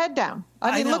got their head down.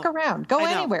 I mean, look around, go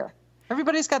anywhere.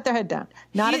 Everybody's got their head down.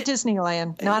 Not at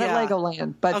Disneyland, not at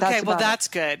Legoland, but that's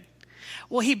good.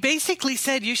 Well, he basically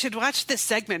said you should watch this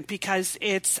segment because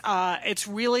it's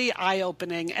really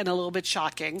eye-opening and a little bit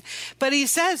shocking. But he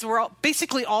says we're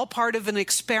basically all part of an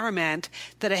experiment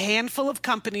that a handful of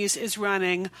companies is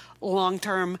running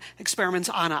long-term experiments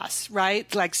on us, right?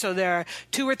 So there are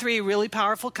 2 or 3 really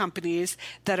powerful companies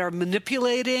that are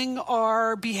manipulating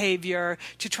our behavior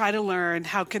to try to learn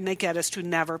how can they get us to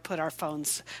never put our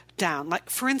phones down.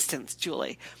 For instance,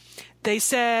 Julie, they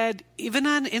said, even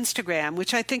on Instagram,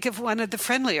 which I think of one of the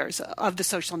friendlier of the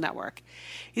social network,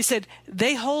 he said,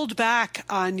 they hold back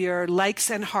on your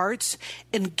likes and hearts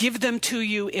and give them to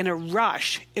you in a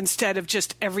rush instead of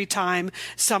just every time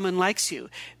someone likes you,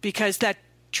 because that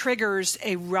triggers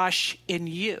a rush in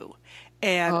you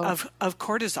and of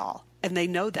cortisol, and they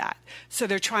know that. So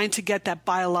they're trying to get that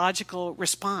biological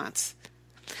response.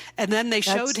 And then they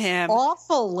showed him.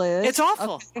 Awful, Liz. It's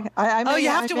awful. Okay. You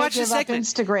have to watch the segment.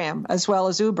 Instagram as well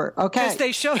as Uber. Okay. Because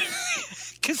they showed.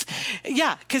 Because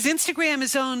Instagram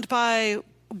is owned by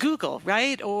Google,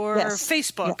 right, or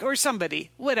Facebook, or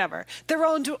somebody, whatever. They're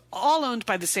all owned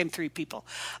by the same 3 people.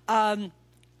 And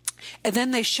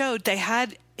then they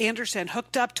had Anderson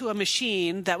hooked up to a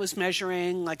machine that was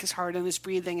measuring his heart and his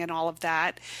breathing and all of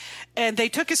that. And they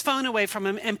took his phone away from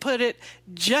him and put it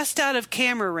just out of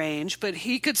camera range, but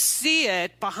he could see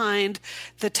it behind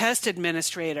the test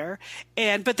administrator.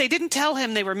 But they didn't tell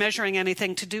him they were measuring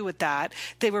anything to do with that.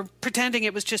 They were pretending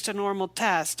it was just a normal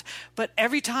test. But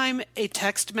every time a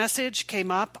text message came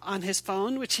up on his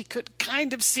phone, which he could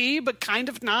kind of see, but kind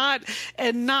of not,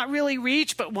 and not really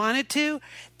reach, but wanted to,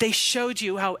 they showed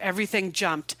you how everything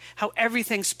jumped, how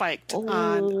everything spiked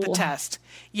on the test.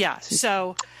 Yeah.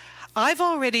 So I've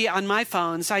already, on my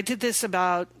phones, I did this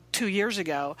about 2 years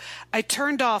ago, I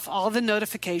turned off all the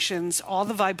notifications, all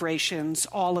the vibrations,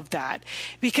 all of that,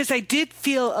 because I did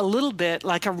feel a little bit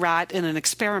like a rat in an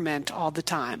experiment all the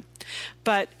time.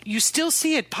 But you still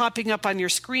see it popping up on your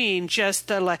screen,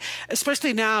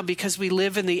 especially now because we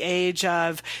live in the age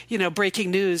of,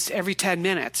 breaking news every 10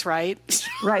 minutes, right?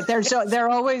 Right. There's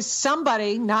always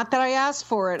somebody, not that I asked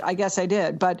for it, I guess I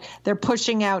did, but they're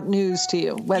pushing out news to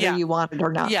you, whether you want it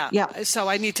or not. Yeah. So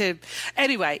I need to,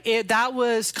 anyway, that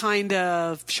was kind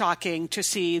of shocking to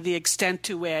see the extent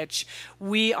to which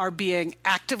we are being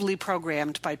actively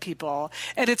programmed by people.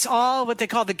 And it's all what they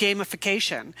call the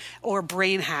gamification or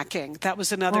brain hacking. That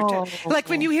was another like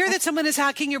when you hear that someone is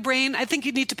hacking your brain, I think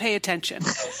you need to pay attention.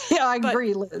 Yeah, I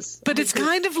agree, Liz. But it's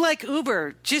kind of like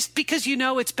Uber. Just because you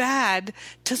know it's bad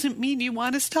doesn't mean you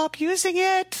want to stop using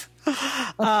it.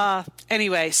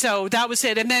 Anyway, so that was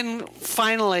it. And then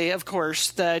finally, of course,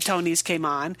 the Tonys came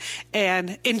on,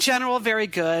 and in general, very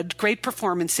good, great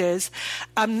performances.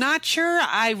 I'm not sure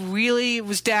I really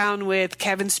was down with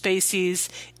Kevin Spacey's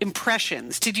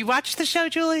impressions. Did you watch the show,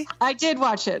 Julie? I did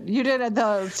watch it. You did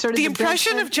the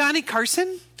impression of Johnny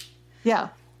Carson? Yeah.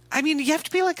 I mean, you have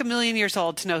to be like a million years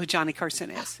old to know who Johnny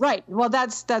Carson is. Right. Well,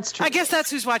 that's true. I guess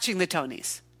that's who's watching the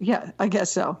Tonys. Yeah, I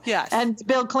guess so. Yes. And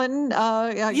Bill Clinton.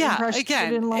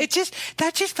 Again,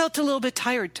 that just felt a little bit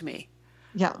tired to me.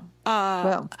 Yeah.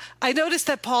 Well, I noticed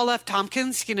that Paul F.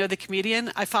 Tompkins, the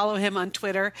comedian, I follow him on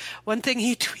Twitter. One thing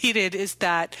he tweeted is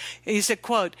that he said,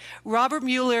 quote, Robert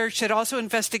Mueller should also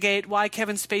investigate why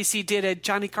Kevin Spacey did a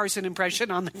Johnny Carson impression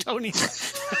on the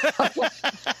Tonys.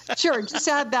 Sure. Just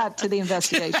add that to the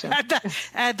investigation.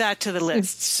 add that to the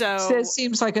list. So it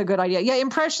seems like a good idea. Yeah.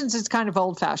 Impressions is kind of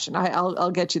old fashioned. I'll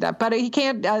get you that, but he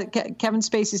can't, Kevin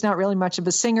Spacey's not really much of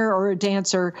a singer or a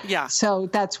dancer. Yeah. So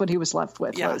that's what he was left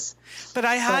with. Yeah. Liz. But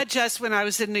I had just when I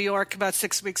was in New York about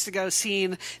 6 weeks ago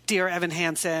seen Dear Evan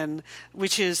Hansen,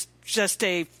 which is just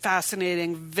a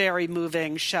fascinating, very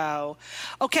moving show.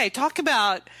 Okay, talk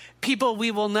about people we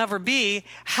will never be.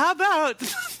 How about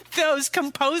those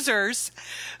composers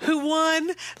who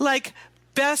won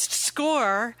best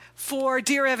score for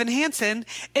Dear Evan Hansen,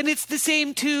 and it's the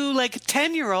same two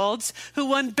 10-year-olds who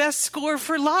won best score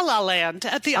for La La Land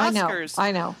at the Oscars.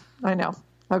 I know.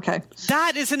 Okay.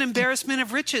 That is an embarrassment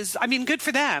of riches. I mean, good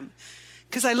for them,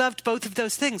 because I loved both of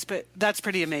those things, but that's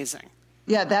pretty amazing.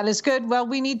 Yeah, that is good. Well,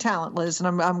 we need talent, Liz,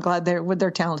 and I'm glad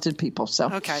they're talented people. So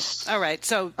okay, all right.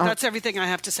 So that's everything I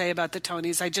have to say about the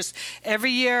Tonys. Every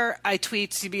year I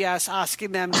tweet CBS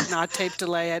asking them to not tape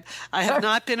delay it. I have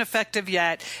not been effective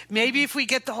yet. Maybe if we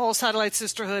get the whole Satellite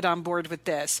Sisterhood on board with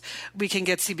this, we can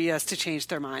get CBS to change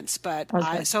their minds. But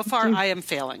so far, I am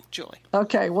failing, Julie.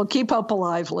 Okay, well, keep hope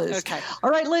alive, Liz. Okay.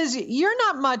 All right, Liz, you're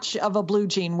not much of a blue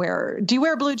jean wearer. Do you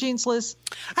wear blue jeans, Liz?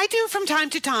 I do from time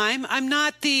to time. I'm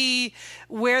not the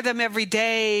wear them every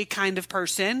day kind of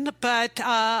person, but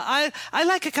I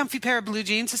like a comfy pair of blue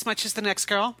jeans as much as the next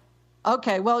girl.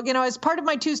 Okay. Well, as part of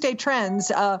my Tuesday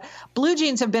trends, blue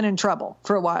jeans have been in trouble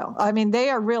for a while. I mean, they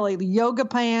are really yoga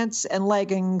pants and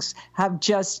leggings have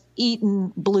just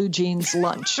eaten blue jeans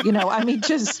lunch.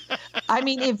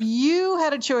 If you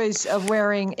had a choice of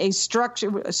wearing a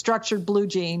structured blue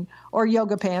jean or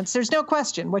yoga pants, there's no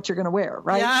question what you're going to wear,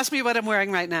 right? Yeah, ask me what I'm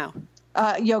wearing right now.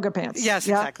 Yoga pants. Yes,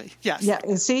 yeah? Exactly. Yes. Yeah.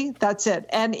 You see, that's it.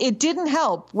 And it didn't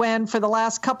help when, for the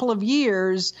last couple of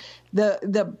years,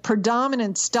 the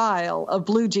predominant style of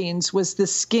blue jeans was the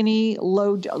skinny,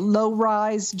 low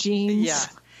rise jeans. Yeah.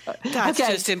 That's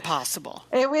just impossible.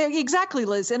 Exactly,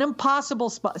 Liz. An impossible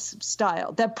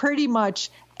style that pretty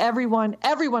much everyone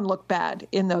looked bad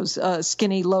in those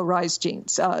skinny, low-rise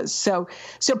jeans. So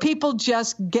people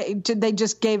just gave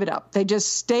it up. They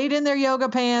just stayed in their yoga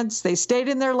pants. They stayed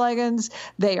in their leggings.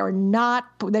 They were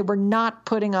not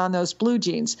putting on those blue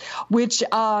jeans. Which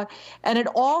and it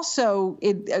also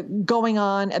going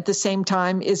on at the same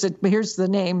time here's the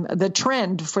name. The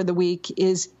trend for the week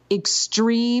is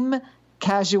extreme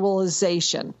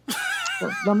casualization.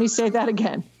 Let me say that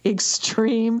again.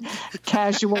 Extreme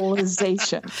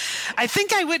casualization. I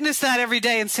think I witness that every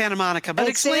day in Santa Monica, but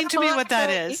explain to me what that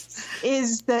is.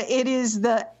 It is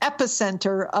the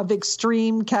epicenter of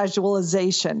extreme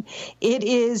casualization. It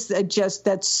is just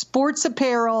that sports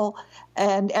apparel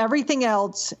and everything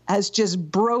else has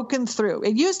just broken through.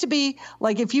 It used to be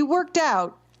like if you worked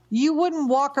out, you wouldn't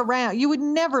walk around. You would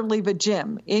never leave a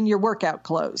gym in your workout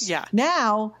clothes. Yeah.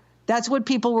 Now, that's what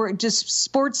people were, just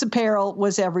sports apparel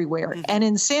was everywhere. Mm-hmm. And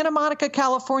in Santa Monica,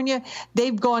 California,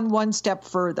 they've gone one step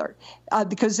further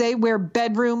because they wear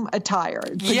bedroom attire.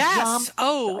 Yes.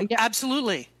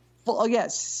 Absolutely. Well,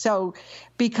 yes. So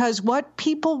because what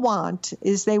people want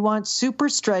is they want super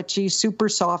stretchy, super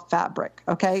soft fabric.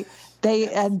 Okay.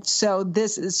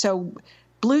 So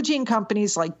blue jean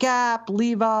companies like Gap,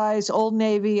 Levi's, Old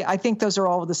Navy, I think those are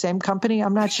all the same company.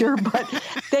 I'm not sure, but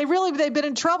they've been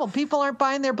in trouble. People aren't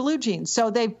buying their blue jeans. So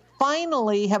they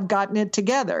finally have gotten it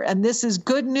together. And this is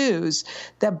good news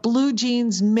that blue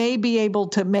jeans may be able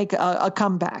to make a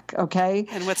comeback. Okay.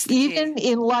 And what's the even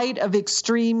key? In light of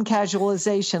extreme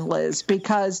casualization, Liz,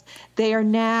 because they are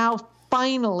now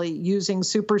finally using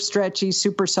super stretchy,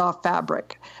 super soft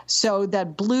fabric so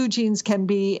that blue jeans can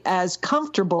be as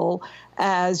comfortable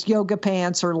as yoga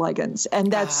pants or leggings.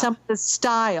 And that's some of the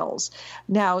styles.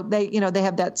 Now they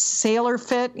have that sailor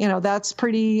fit, that's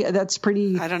pretty I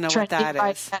don't know trendy, what that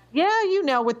right? is.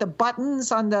 Yeah, with the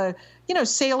buttons on the,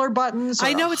 sailor buttons.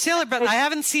 I know it's sailor, but I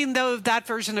haven't seen that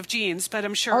version of jeans, but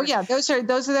I'm sure. Oh yeah,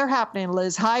 they're happening,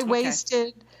 Liz.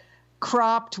 High-waisted,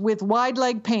 cropped with wide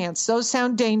leg pants. Those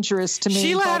sound dangerous to me.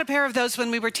 Sheila had a pair of those when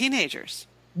we were teenagers.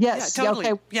 Yes. Yeah, totally.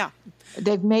 Okay. Yeah.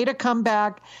 They've made a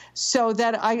comeback, so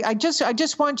that I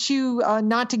just want you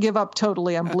not to give up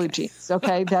totally on blue jeans.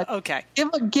 Okay. That Okay.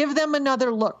 Give them another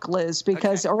look, Liz,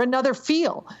 or another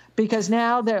feel, because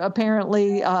now there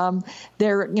apparently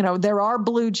there are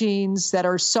blue jeans that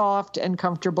are soft and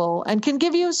comfortable and can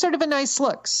give you sort of a nice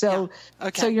look. So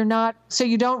so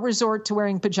you don't resort to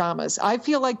wearing pajamas. I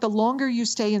feel like the longer you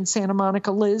stay in Santa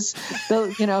Monica, Liz,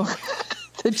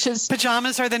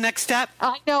 pajamas are the next step.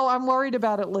 I know. I'm worried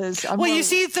about it, Liz. You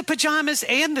see the pajamas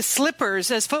and the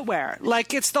slippers as footwear.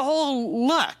 Like, it's the whole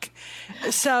look.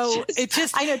 So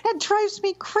I know, that drives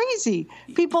me crazy.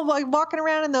 People walking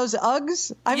around in those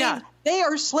Uggs. I mean, they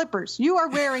are slippers. You are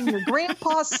wearing your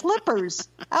grandpa's slippers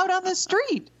out on the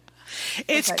street.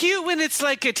 It's cute when it's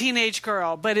like a teenage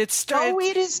girl, but it's... No,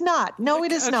 it is not. No,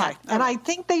 it is not. And I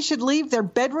think they should leave their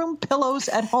bedroom pillows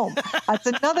at home. That's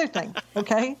another thing,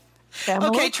 okay?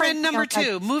 Okay, trend number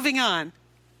 2. Moving on.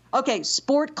 Okay,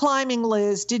 sport climbing,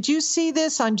 Liz. Did you see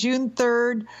this on June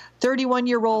 3rd?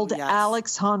 31-year-old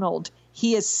Alex Honnold.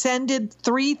 He ascended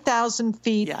 3,000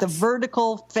 feet, the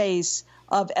vertical face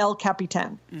of El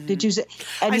Capitan. Mm-hmm. Did you see?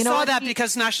 And I saw that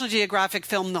because National Geographic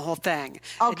filmed the whole thing.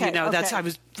 Okay, and, I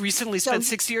was recently spent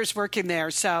 6 years working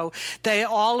there, so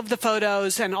all of the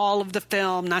photos and all of the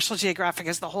film, National Geographic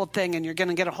has the whole thing, and you're going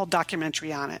to get a whole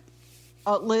documentary on it.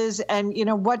 Liz, and you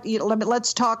know what?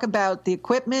 Let's talk about the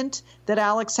equipment that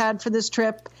Alex had for this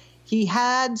trip. He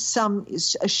had some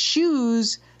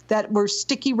shoes that were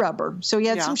sticky rubber, so he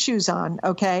had some shoes on,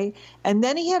 okay? And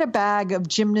then he had a bag of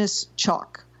gymnast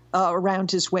chalk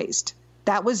around his waist.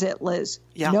 That was it, Liz.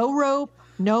 Yeah. No rope,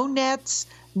 no nets,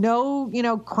 no,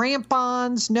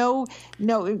 crampons,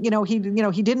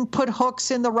 he didn't put hooks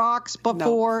in the rocks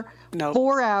before. No.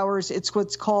 4 hours. It's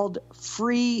what's called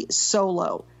free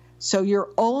solo. So you're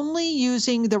only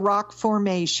using the rock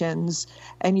formations,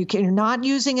 and you're not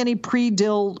using any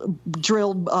pre-drilled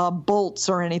bolts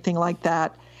or anything like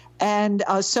that. And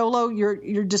solo,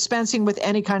 you're dispensing with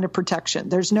any kind of protection.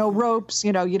 There's no ropes,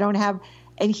 you don't have.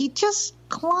 And he just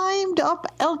climbed up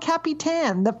El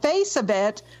Capitan, the face of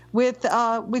it, with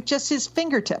just his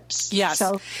fingertips. Yes.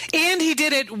 And he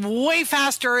did it way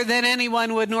faster than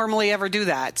anyone would normally ever do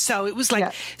that. So it was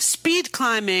like speed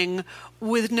climbing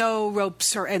with no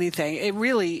ropes or anything. It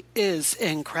really is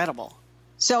incredible.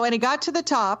 So, and he got to the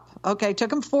top. Okay,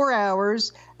 took him 4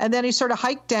 hours, and then he sort of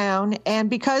hiked down.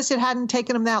 And because it hadn't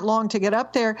taken him that long to get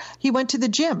up there, he went to the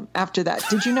gym after that.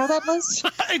 Did you know that, Liz?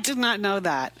 I did not know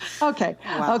that. Okay.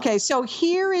 Wow. Okay. So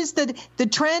here is the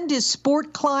trend is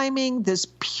sport climbing, this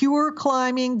pure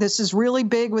climbing. This is really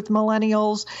big with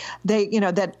millennials.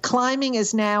 That climbing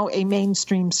is now a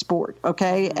mainstream sport.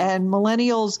 Okay. Mm-hmm. And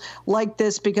millennials like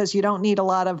this because you don't need a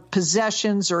lot of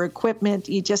possessions or equipment.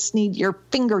 You just need your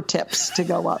fingertips to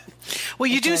go up. Well,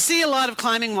 you do see a lot of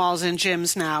climbing walls in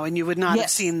gyms now, and you would not have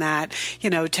seen that,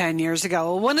 10 years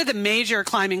ago. Well, one of the major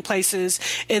climbing places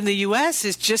in the U.S.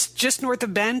 is just north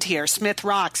of Bend here. Smith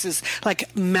Rocks is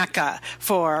like Mecca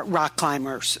for rock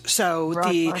climbers. So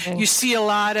you see a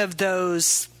lot of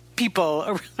those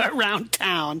people around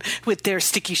town with their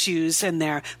sticky shoes and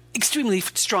their extremely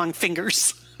strong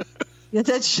fingers. Yeah,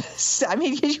 that's just,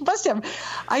 you must have,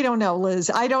 I don't know,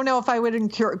 Liz. I don't know if I would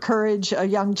encourage a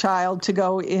young child to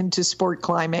go into sport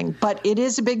climbing, but it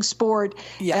is a big sport.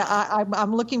 Yeah.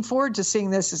 I'm looking forward to seeing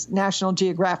this National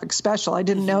Geographic special. I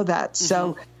didn't know that.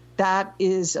 So that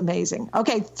is amazing.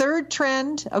 Okay, third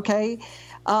trend. Okay.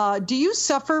 Do you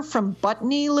suffer from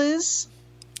Buttne, Liz?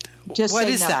 What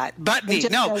is that?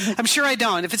 Buttne? No, I'm sure I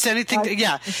don't. If it's anything,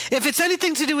 if it's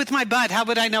anything to do with my butt, how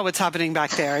would I know what's happening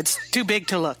back there? It's too big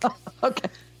to look. Okay.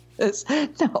 Liz.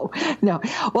 No.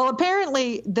 Well,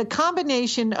 apparently the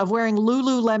combination of wearing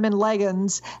Lululemon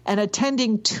leggings and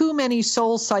attending too many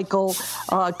Soul Cycle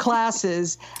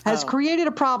classes has created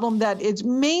a problem that it's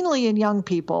mainly in young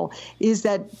people, is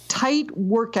that tight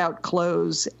workout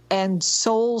clothes and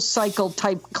Soul Cycle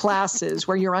type classes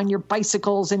where you're on your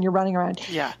bicycles and you're running around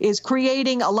is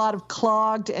creating a lot of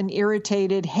clogged and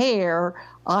irritated hair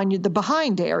on the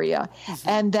behind area.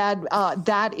 And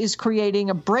that is creating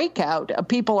a breakout.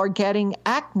 People are getting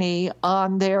acne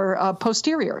on their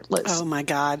posterior, Liz. Oh, my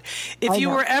God. If you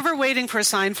were ever waiting for a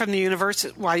sign from the universe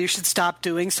why you should stop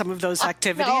doing some of those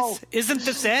activities, isn't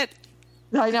this it?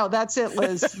 I know. That's it,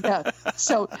 Liz. Yeah.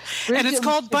 So, and it's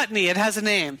called Buttne. It has a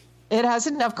name.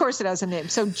 Of course it has a name.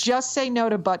 So just say no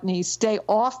to Buttne, stay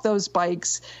off those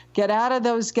bikes, get out of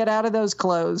those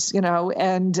clothes,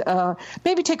 and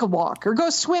maybe take a walk or go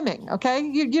swimming. Okay.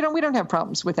 We don't have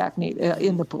problems with acne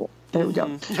in the pool. There we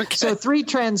go. Okay. So 3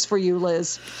 trends for you,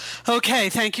 Liz. Okay.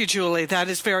 Thank you, Julie. That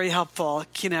is very helpful.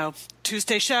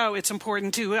 Tuesday show, it's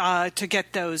important to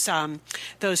get those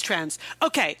trends.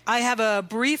 Okay. I have a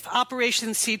brief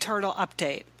Operation Sea Turtle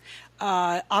update.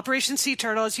 Operation Sea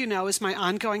Turtle, as you know, is my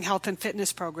ongoing health and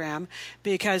fitness program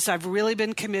because I've really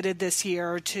been committed this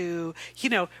year to,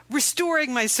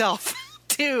 restoring myself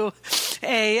to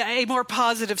a more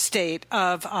positive state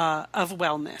of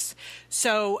wellness.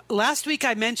 So last week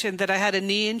I mentioned that I had a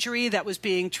knee injury that was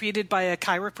being treated by a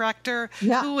chiropractor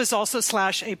who was also / a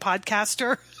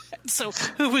podcaster. So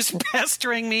who was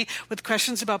pestering me with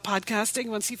questions about podcasting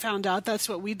once he found out that's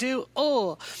what we do.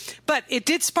 But it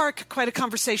did spark quite a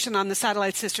conversation on the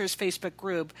Satellite Sisters Facebook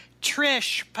group.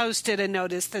 Trish posted a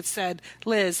notice that said,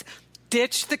 Liz,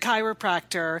 ditch the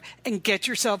chiropractor and get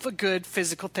yourself a good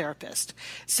physical therapist.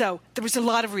 So there was a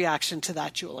lot of reaction to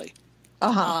that, Julie.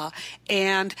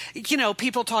 And,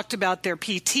 people talked about their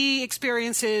PT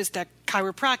experiences, their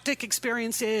chiropractic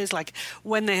experiences, like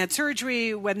when they had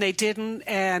surgery, when they didn't.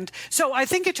 And so I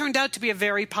think it turned out to be a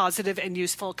very positive and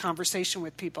useful conversation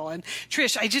with people. And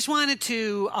Trish, I just wanted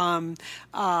to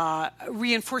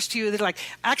reinforce to you that,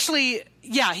 actually,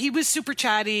 he was super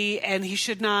chatty and he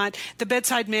should not, the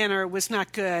bedside manner was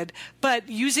not good, but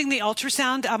using the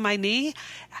ultrasound on my knee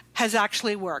has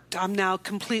actually worked. I'm now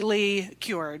completely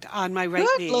cured on my right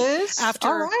knee Liz.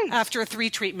 after 3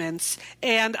 treatments.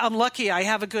 And I'm lucky I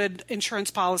have a good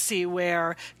insurance policy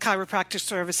where chiropractic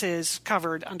services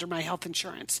covered under my health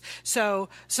insurance. So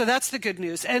that's the good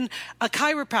news. And a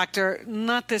chiropractor,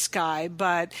 not this guy,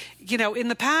 but in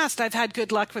the past I've had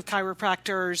good luck with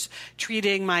chiropractors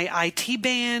treating my IT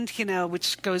band,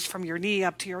 which goes from your knee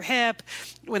up to your hip.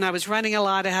 When I was running a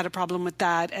lot, I had a problem with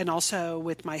that, and also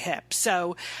with my hip.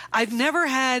 So I've never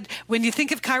had, when you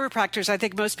think of chiropractors, I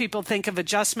think most people think of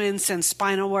adjustments and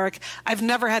spinal work. I've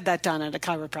never had that done at a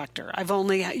chiropractor. I've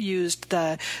only used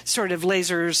the sort of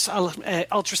lasers,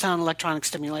 ultrasound, electronic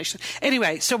stimulation.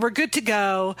 Anyway, so we're good to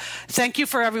go. Thank you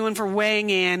for everyone for weighing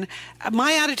in.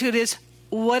 My attitude is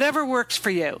whatever works for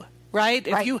you. Right?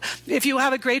 If you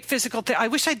have a great physical I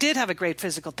wish I did have a great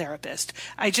physical therapist.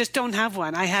 I just don't have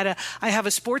one. I have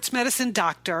a sports medicine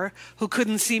doctor who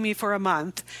couldn't see me for a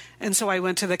month, and so I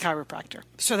went to the chiropractor.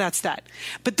 So that's that.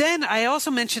 But then I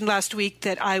also mentioned last week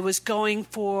that I was going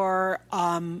for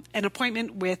an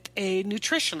appointment with a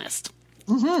nutritionist.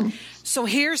 Mm-hmm. So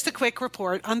here's the quick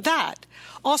report on that.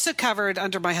 Also covered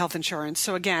under my health insurance.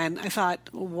 So again, I thought,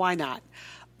 why not?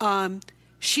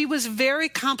 She was very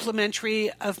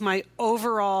complimentary of my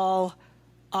overall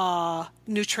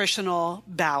nutritional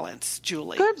balance,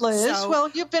 Julie. Good, Liz. Well,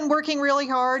 you've been working really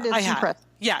hard. It's impressive.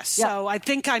 Yes. Yeah. So I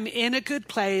think I'm in a good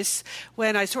place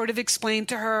when I sort of explained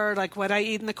to her what I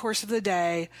eat in the course of the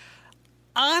day.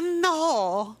 On the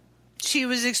whole, she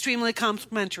was extremely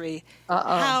complimentary.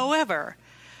 However,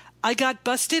 I got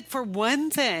busted for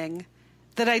one thing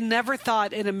that I never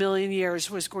thought in a million years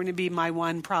was going to be my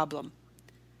one problem.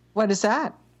 What is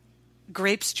that?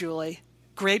 Grapes, Julie.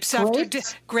 Grapes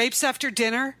after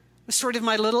dinner was sort of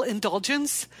my little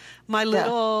indulgence, my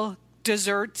little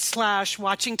dessert /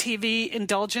 watching TV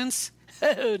indulgence.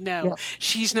 Oh, no.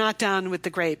 She's not done with the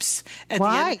grapes at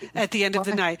the end of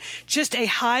the night. Just a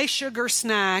high sugar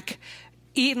snack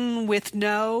eaten with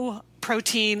no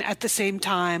protein at the same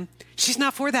time. She's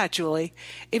not for that, Julie.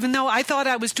 Even though I thought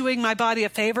I was doing my body a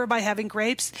favor by having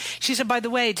grapes. She said, by the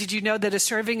way, did you know that a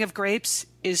serving of grapes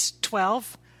is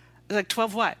 12? Like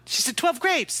 12 what? She said 12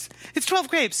 grapes. It's 12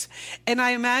 grapes. And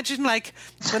I imagine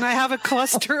when I have a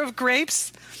cluster of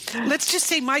grapes, let's just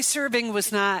say my serving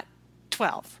was not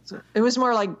 12. It was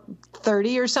more like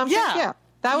 30 or something? Yeah.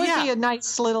 That would be a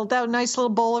nice little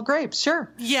bowl of grapes.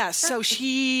 Sure. Yes. So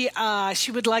she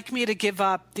would like me to give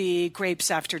up the grapes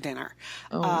after dinner.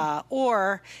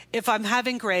 Or if I'm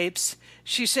having grapes,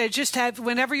 she said, just have,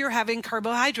 whenever you're having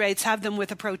carbohydrates, have them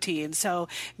with a protein. So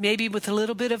maybe with a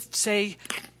little bit of, say,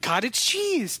 cottage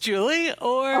cheese, Julie,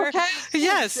 or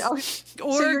yes. Or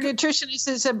so your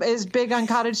nutritionist is big on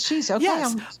cottage cheese. Okay.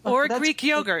 Yes. Or Greek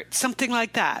yogurt, something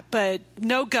like that. But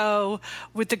no go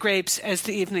with the grapes as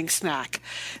the evening snack.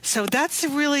 So that's a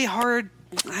really hard.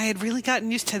 I had really gotten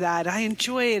used to that. I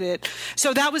enjoyed it.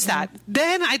 So that was that.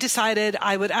 Then I decided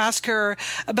I would ask her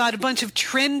about a bunch of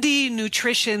trendy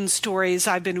nutrition stories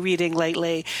I've been reading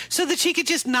lately so that she could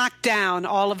just knock down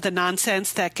all of the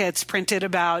nonsense that gets printed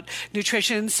about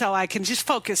nutrition so I can just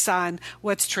focus on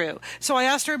what's true. So I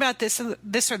asked her about this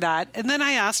or that. And then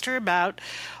I asked her about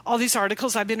all these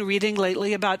articles I've been reading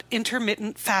lately about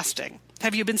intermittent fasting.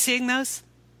 Have you been seeing those?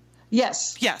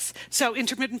 Yes. Yes. So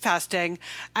intermittent fasting,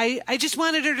 I just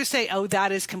wanted her to say, oh,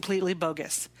 that is completely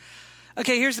bogus.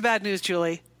 Okay, here's the bad news,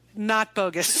 Julie. Not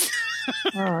bogus.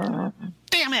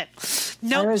 Damn it.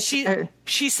 No,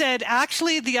 she said,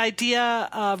 actually, the idea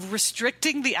of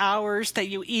restricting the hours that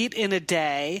you eat in a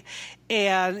day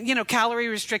and, calorie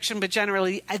restriction, but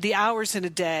generally the hours in a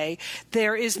day,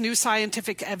 there is new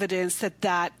scientific evidence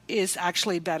that is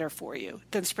actually better for you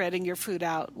than spreading your food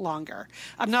out longer.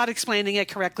 I'm not explaining it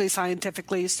correctly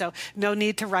scientifically, so no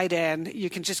need to write in. You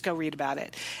can just go read about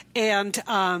it.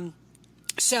 And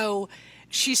so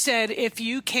she said, if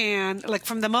you can, like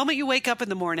from the moment you wake up in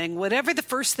the morning, whatever the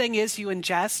first thing is you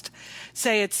ingest,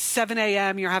 say it's 7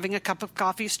 a.m., you're having a cup of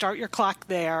coffee, start your clock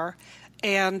there,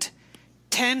 and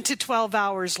 10 to 12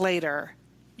 hours later,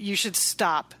 you should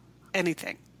stop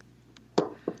anything.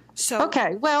 So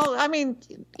okay, well, I mean,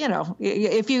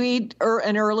 if you eat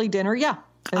an early dinner, yeah.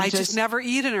 I just never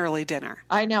eat an early dinner.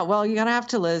 I know. Well, you're gonna have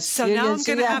to, Liz. So now I'm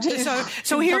gonna have to.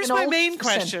 So here's my main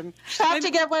question. You have to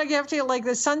get like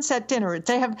the sunset dinner.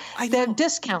 They have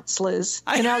discounts, Liz.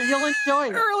 You'll enjoy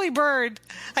it. Early bird.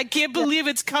 I can't believe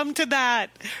it's come to that.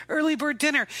 Early bird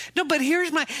dinner. No, but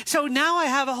so now I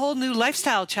have a whole new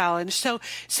lifestyle challenge. So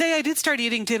say I did start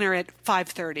eating dinner at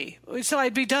 5:30. So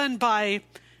I'd be done by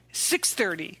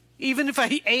 6:30, even if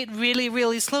I ate really,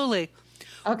 really slowly.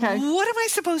 Okay. What am I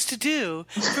supposed to do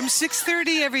from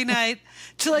 6:30 every night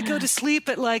till I go to sleep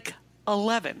at like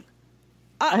 11?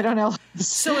 I don't know.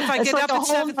 So if I get up at 7, it's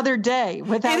a whole other day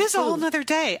without it is food. A whole other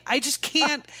day. I just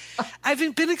can't. I've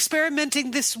been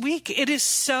experimenting this week. It is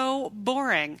so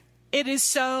boring. It is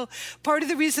so. Part of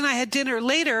the reason I had dinner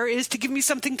later is to give me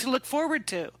something to look forward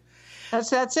to.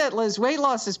 That's it, Liz. Weight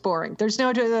loss is boring. There's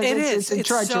no. It's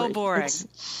so boring.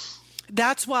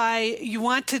 That's why you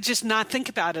want to just not think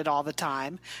about it all the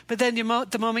time. But then the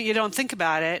moment you don't think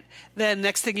about it, then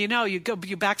next thing you know, you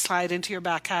backslide into your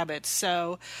back habits.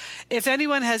 So if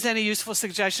anyone has any useful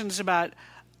suggestions about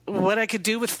what I could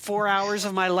do with 4 hours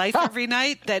of my life every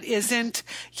night that isn't,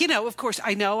 of course,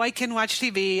 I know I can watch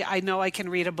TV. I know I can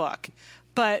read a book.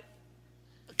 But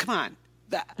come on,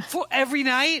 for every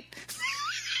night...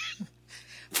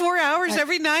 4 hours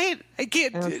every night? I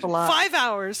can't. 5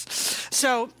 hours.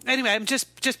 So anyway, I'm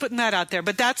just putting that out there.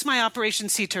 But that's my Operation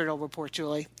Sea Turtle report,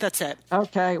 Julie. That's it.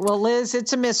 Okay. Well, Liz,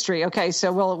 it's a mystery. Okay,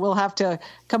 so we'll have to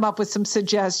come up with some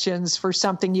suggestions for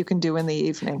something you can do in the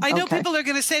evening. I know people are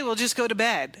going to say, "Well, just go to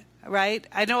bed," right?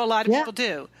 I know a lot of people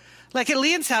do. Like at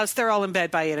Leon's house, they're all in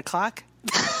bed by 8 o'clock,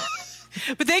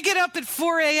 but they get up at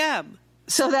 4 a.m.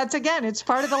 So that's, again, it's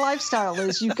part of the lifestyle,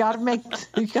 Liz. You got to make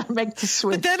the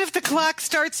switch. But then if the clock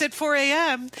starts at 4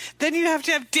 a.m., then you have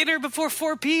to have dinner before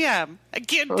 4 p.m. I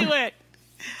can't do it.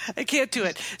 I can't do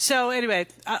it. So anyway,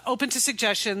 open to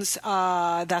suggestions.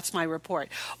 That's my report.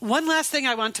 One last thing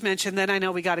I want to mention, then I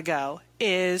know we got to go,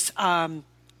 is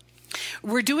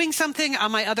we're doing something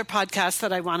on my other podcast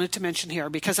that I wanted to mention here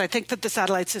because I think that the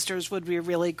Satellite Sisters would be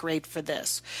really great for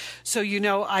this. So,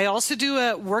 I also do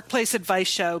a workplace advice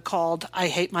show called I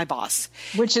Hate My Boss.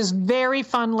 Which is very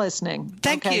fun listening.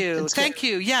 Thank you. Thank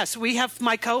you. Yes, we have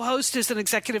my co-host is an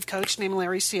executive coach named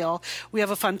Larry Seal. We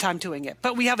have a fun time doing it.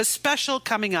 But we have a special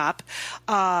coming up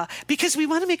because we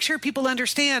want to make sure people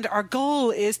understand our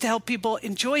goal is to help people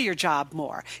enjoy your job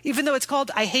more. Even though it's called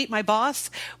I Hate My Boss,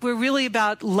 we're really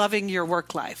about loving your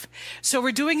work life. So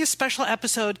we're doing a special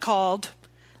episode called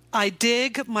I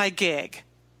Dig My Gig.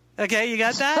 Okay, you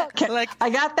got that? Okay. I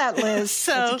got that, Liz.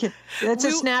 So it's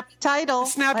a snappy title.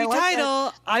 Snappy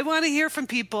title. I want to hear from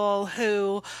people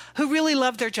who really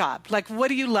love their job. Like, what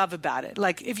do you love about it?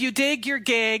 Like, if you dig your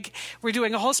gig, we're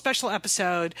doing a whole special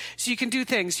episode, so you can do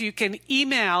things. You can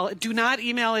email. Do not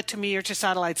email it to me or to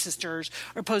Satellite Sisters,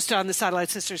 or post it on the Satellite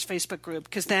Sisters Facebook group,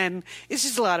 because then it's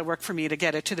just a lot of work for me to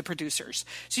get it to the producers.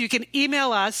 So you can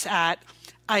email us at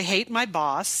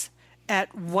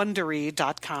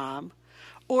ihatemyboss@wondery.com.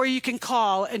 Or you can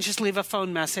call and just leave a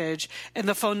phone message. And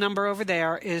the phone number over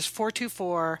there is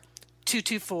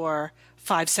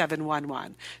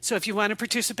 424-224-5711. So if you want to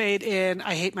participate in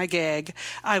I Hate My Gig,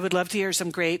 I would love to hear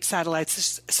some great Satellite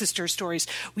Sister stories.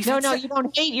 You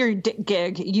don't hate your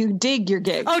gig. You dig your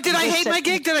gig. Oh, did I hate my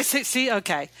gig? Did I say? See,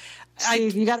 okay.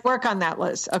 You got to work on that,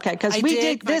 Liz. Okay, because we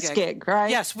dig this gig,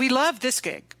 right? Yes, we love this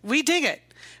gig. We dig it.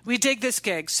 We dig this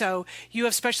gig. So you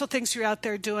have special things you're out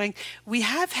there doing. We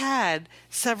have had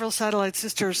several Satellite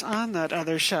Sisters on that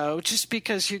other show just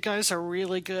because you guys are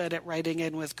really good at writing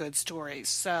in with good stories.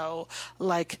 So,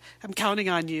 like, I'm counting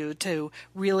on you to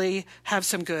really have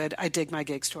some good I Dig My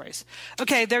Gig stories.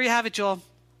 Okay, there you have it, Joel.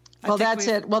 Well, that's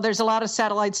it. Well, there's a lot of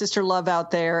Satellite Sister love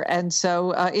out there, and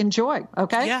so enjoy,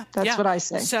 okay? Yeah. That's what I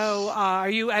say. So are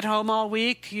you at home all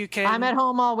week? I'm at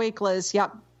home all week, Liz.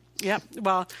 Yep. Yep.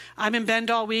 Well, I'm in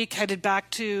Bend all week, headed back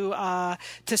to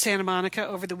Santa Monica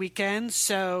over the weekend.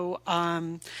 So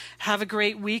have a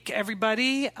great week,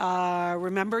 everybody.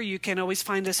 Remember, you can always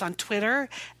find us on Twitter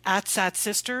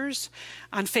 @SatSisters.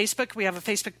 On Facebook, we have a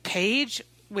Facebook page,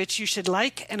 which you should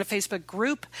like, and a Facebook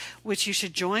group, which you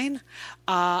should join.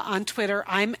 On Twitter,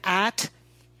 I'm at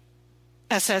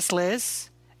SSLiz,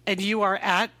 and you are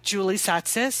at Julie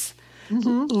Satsis.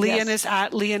 Leon is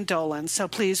at Leon Dolan. So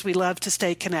please, we love to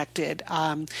stay connected.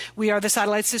 We are the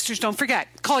Satellite Sisters. Don't forget,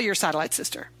 call your Satellite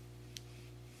Sister.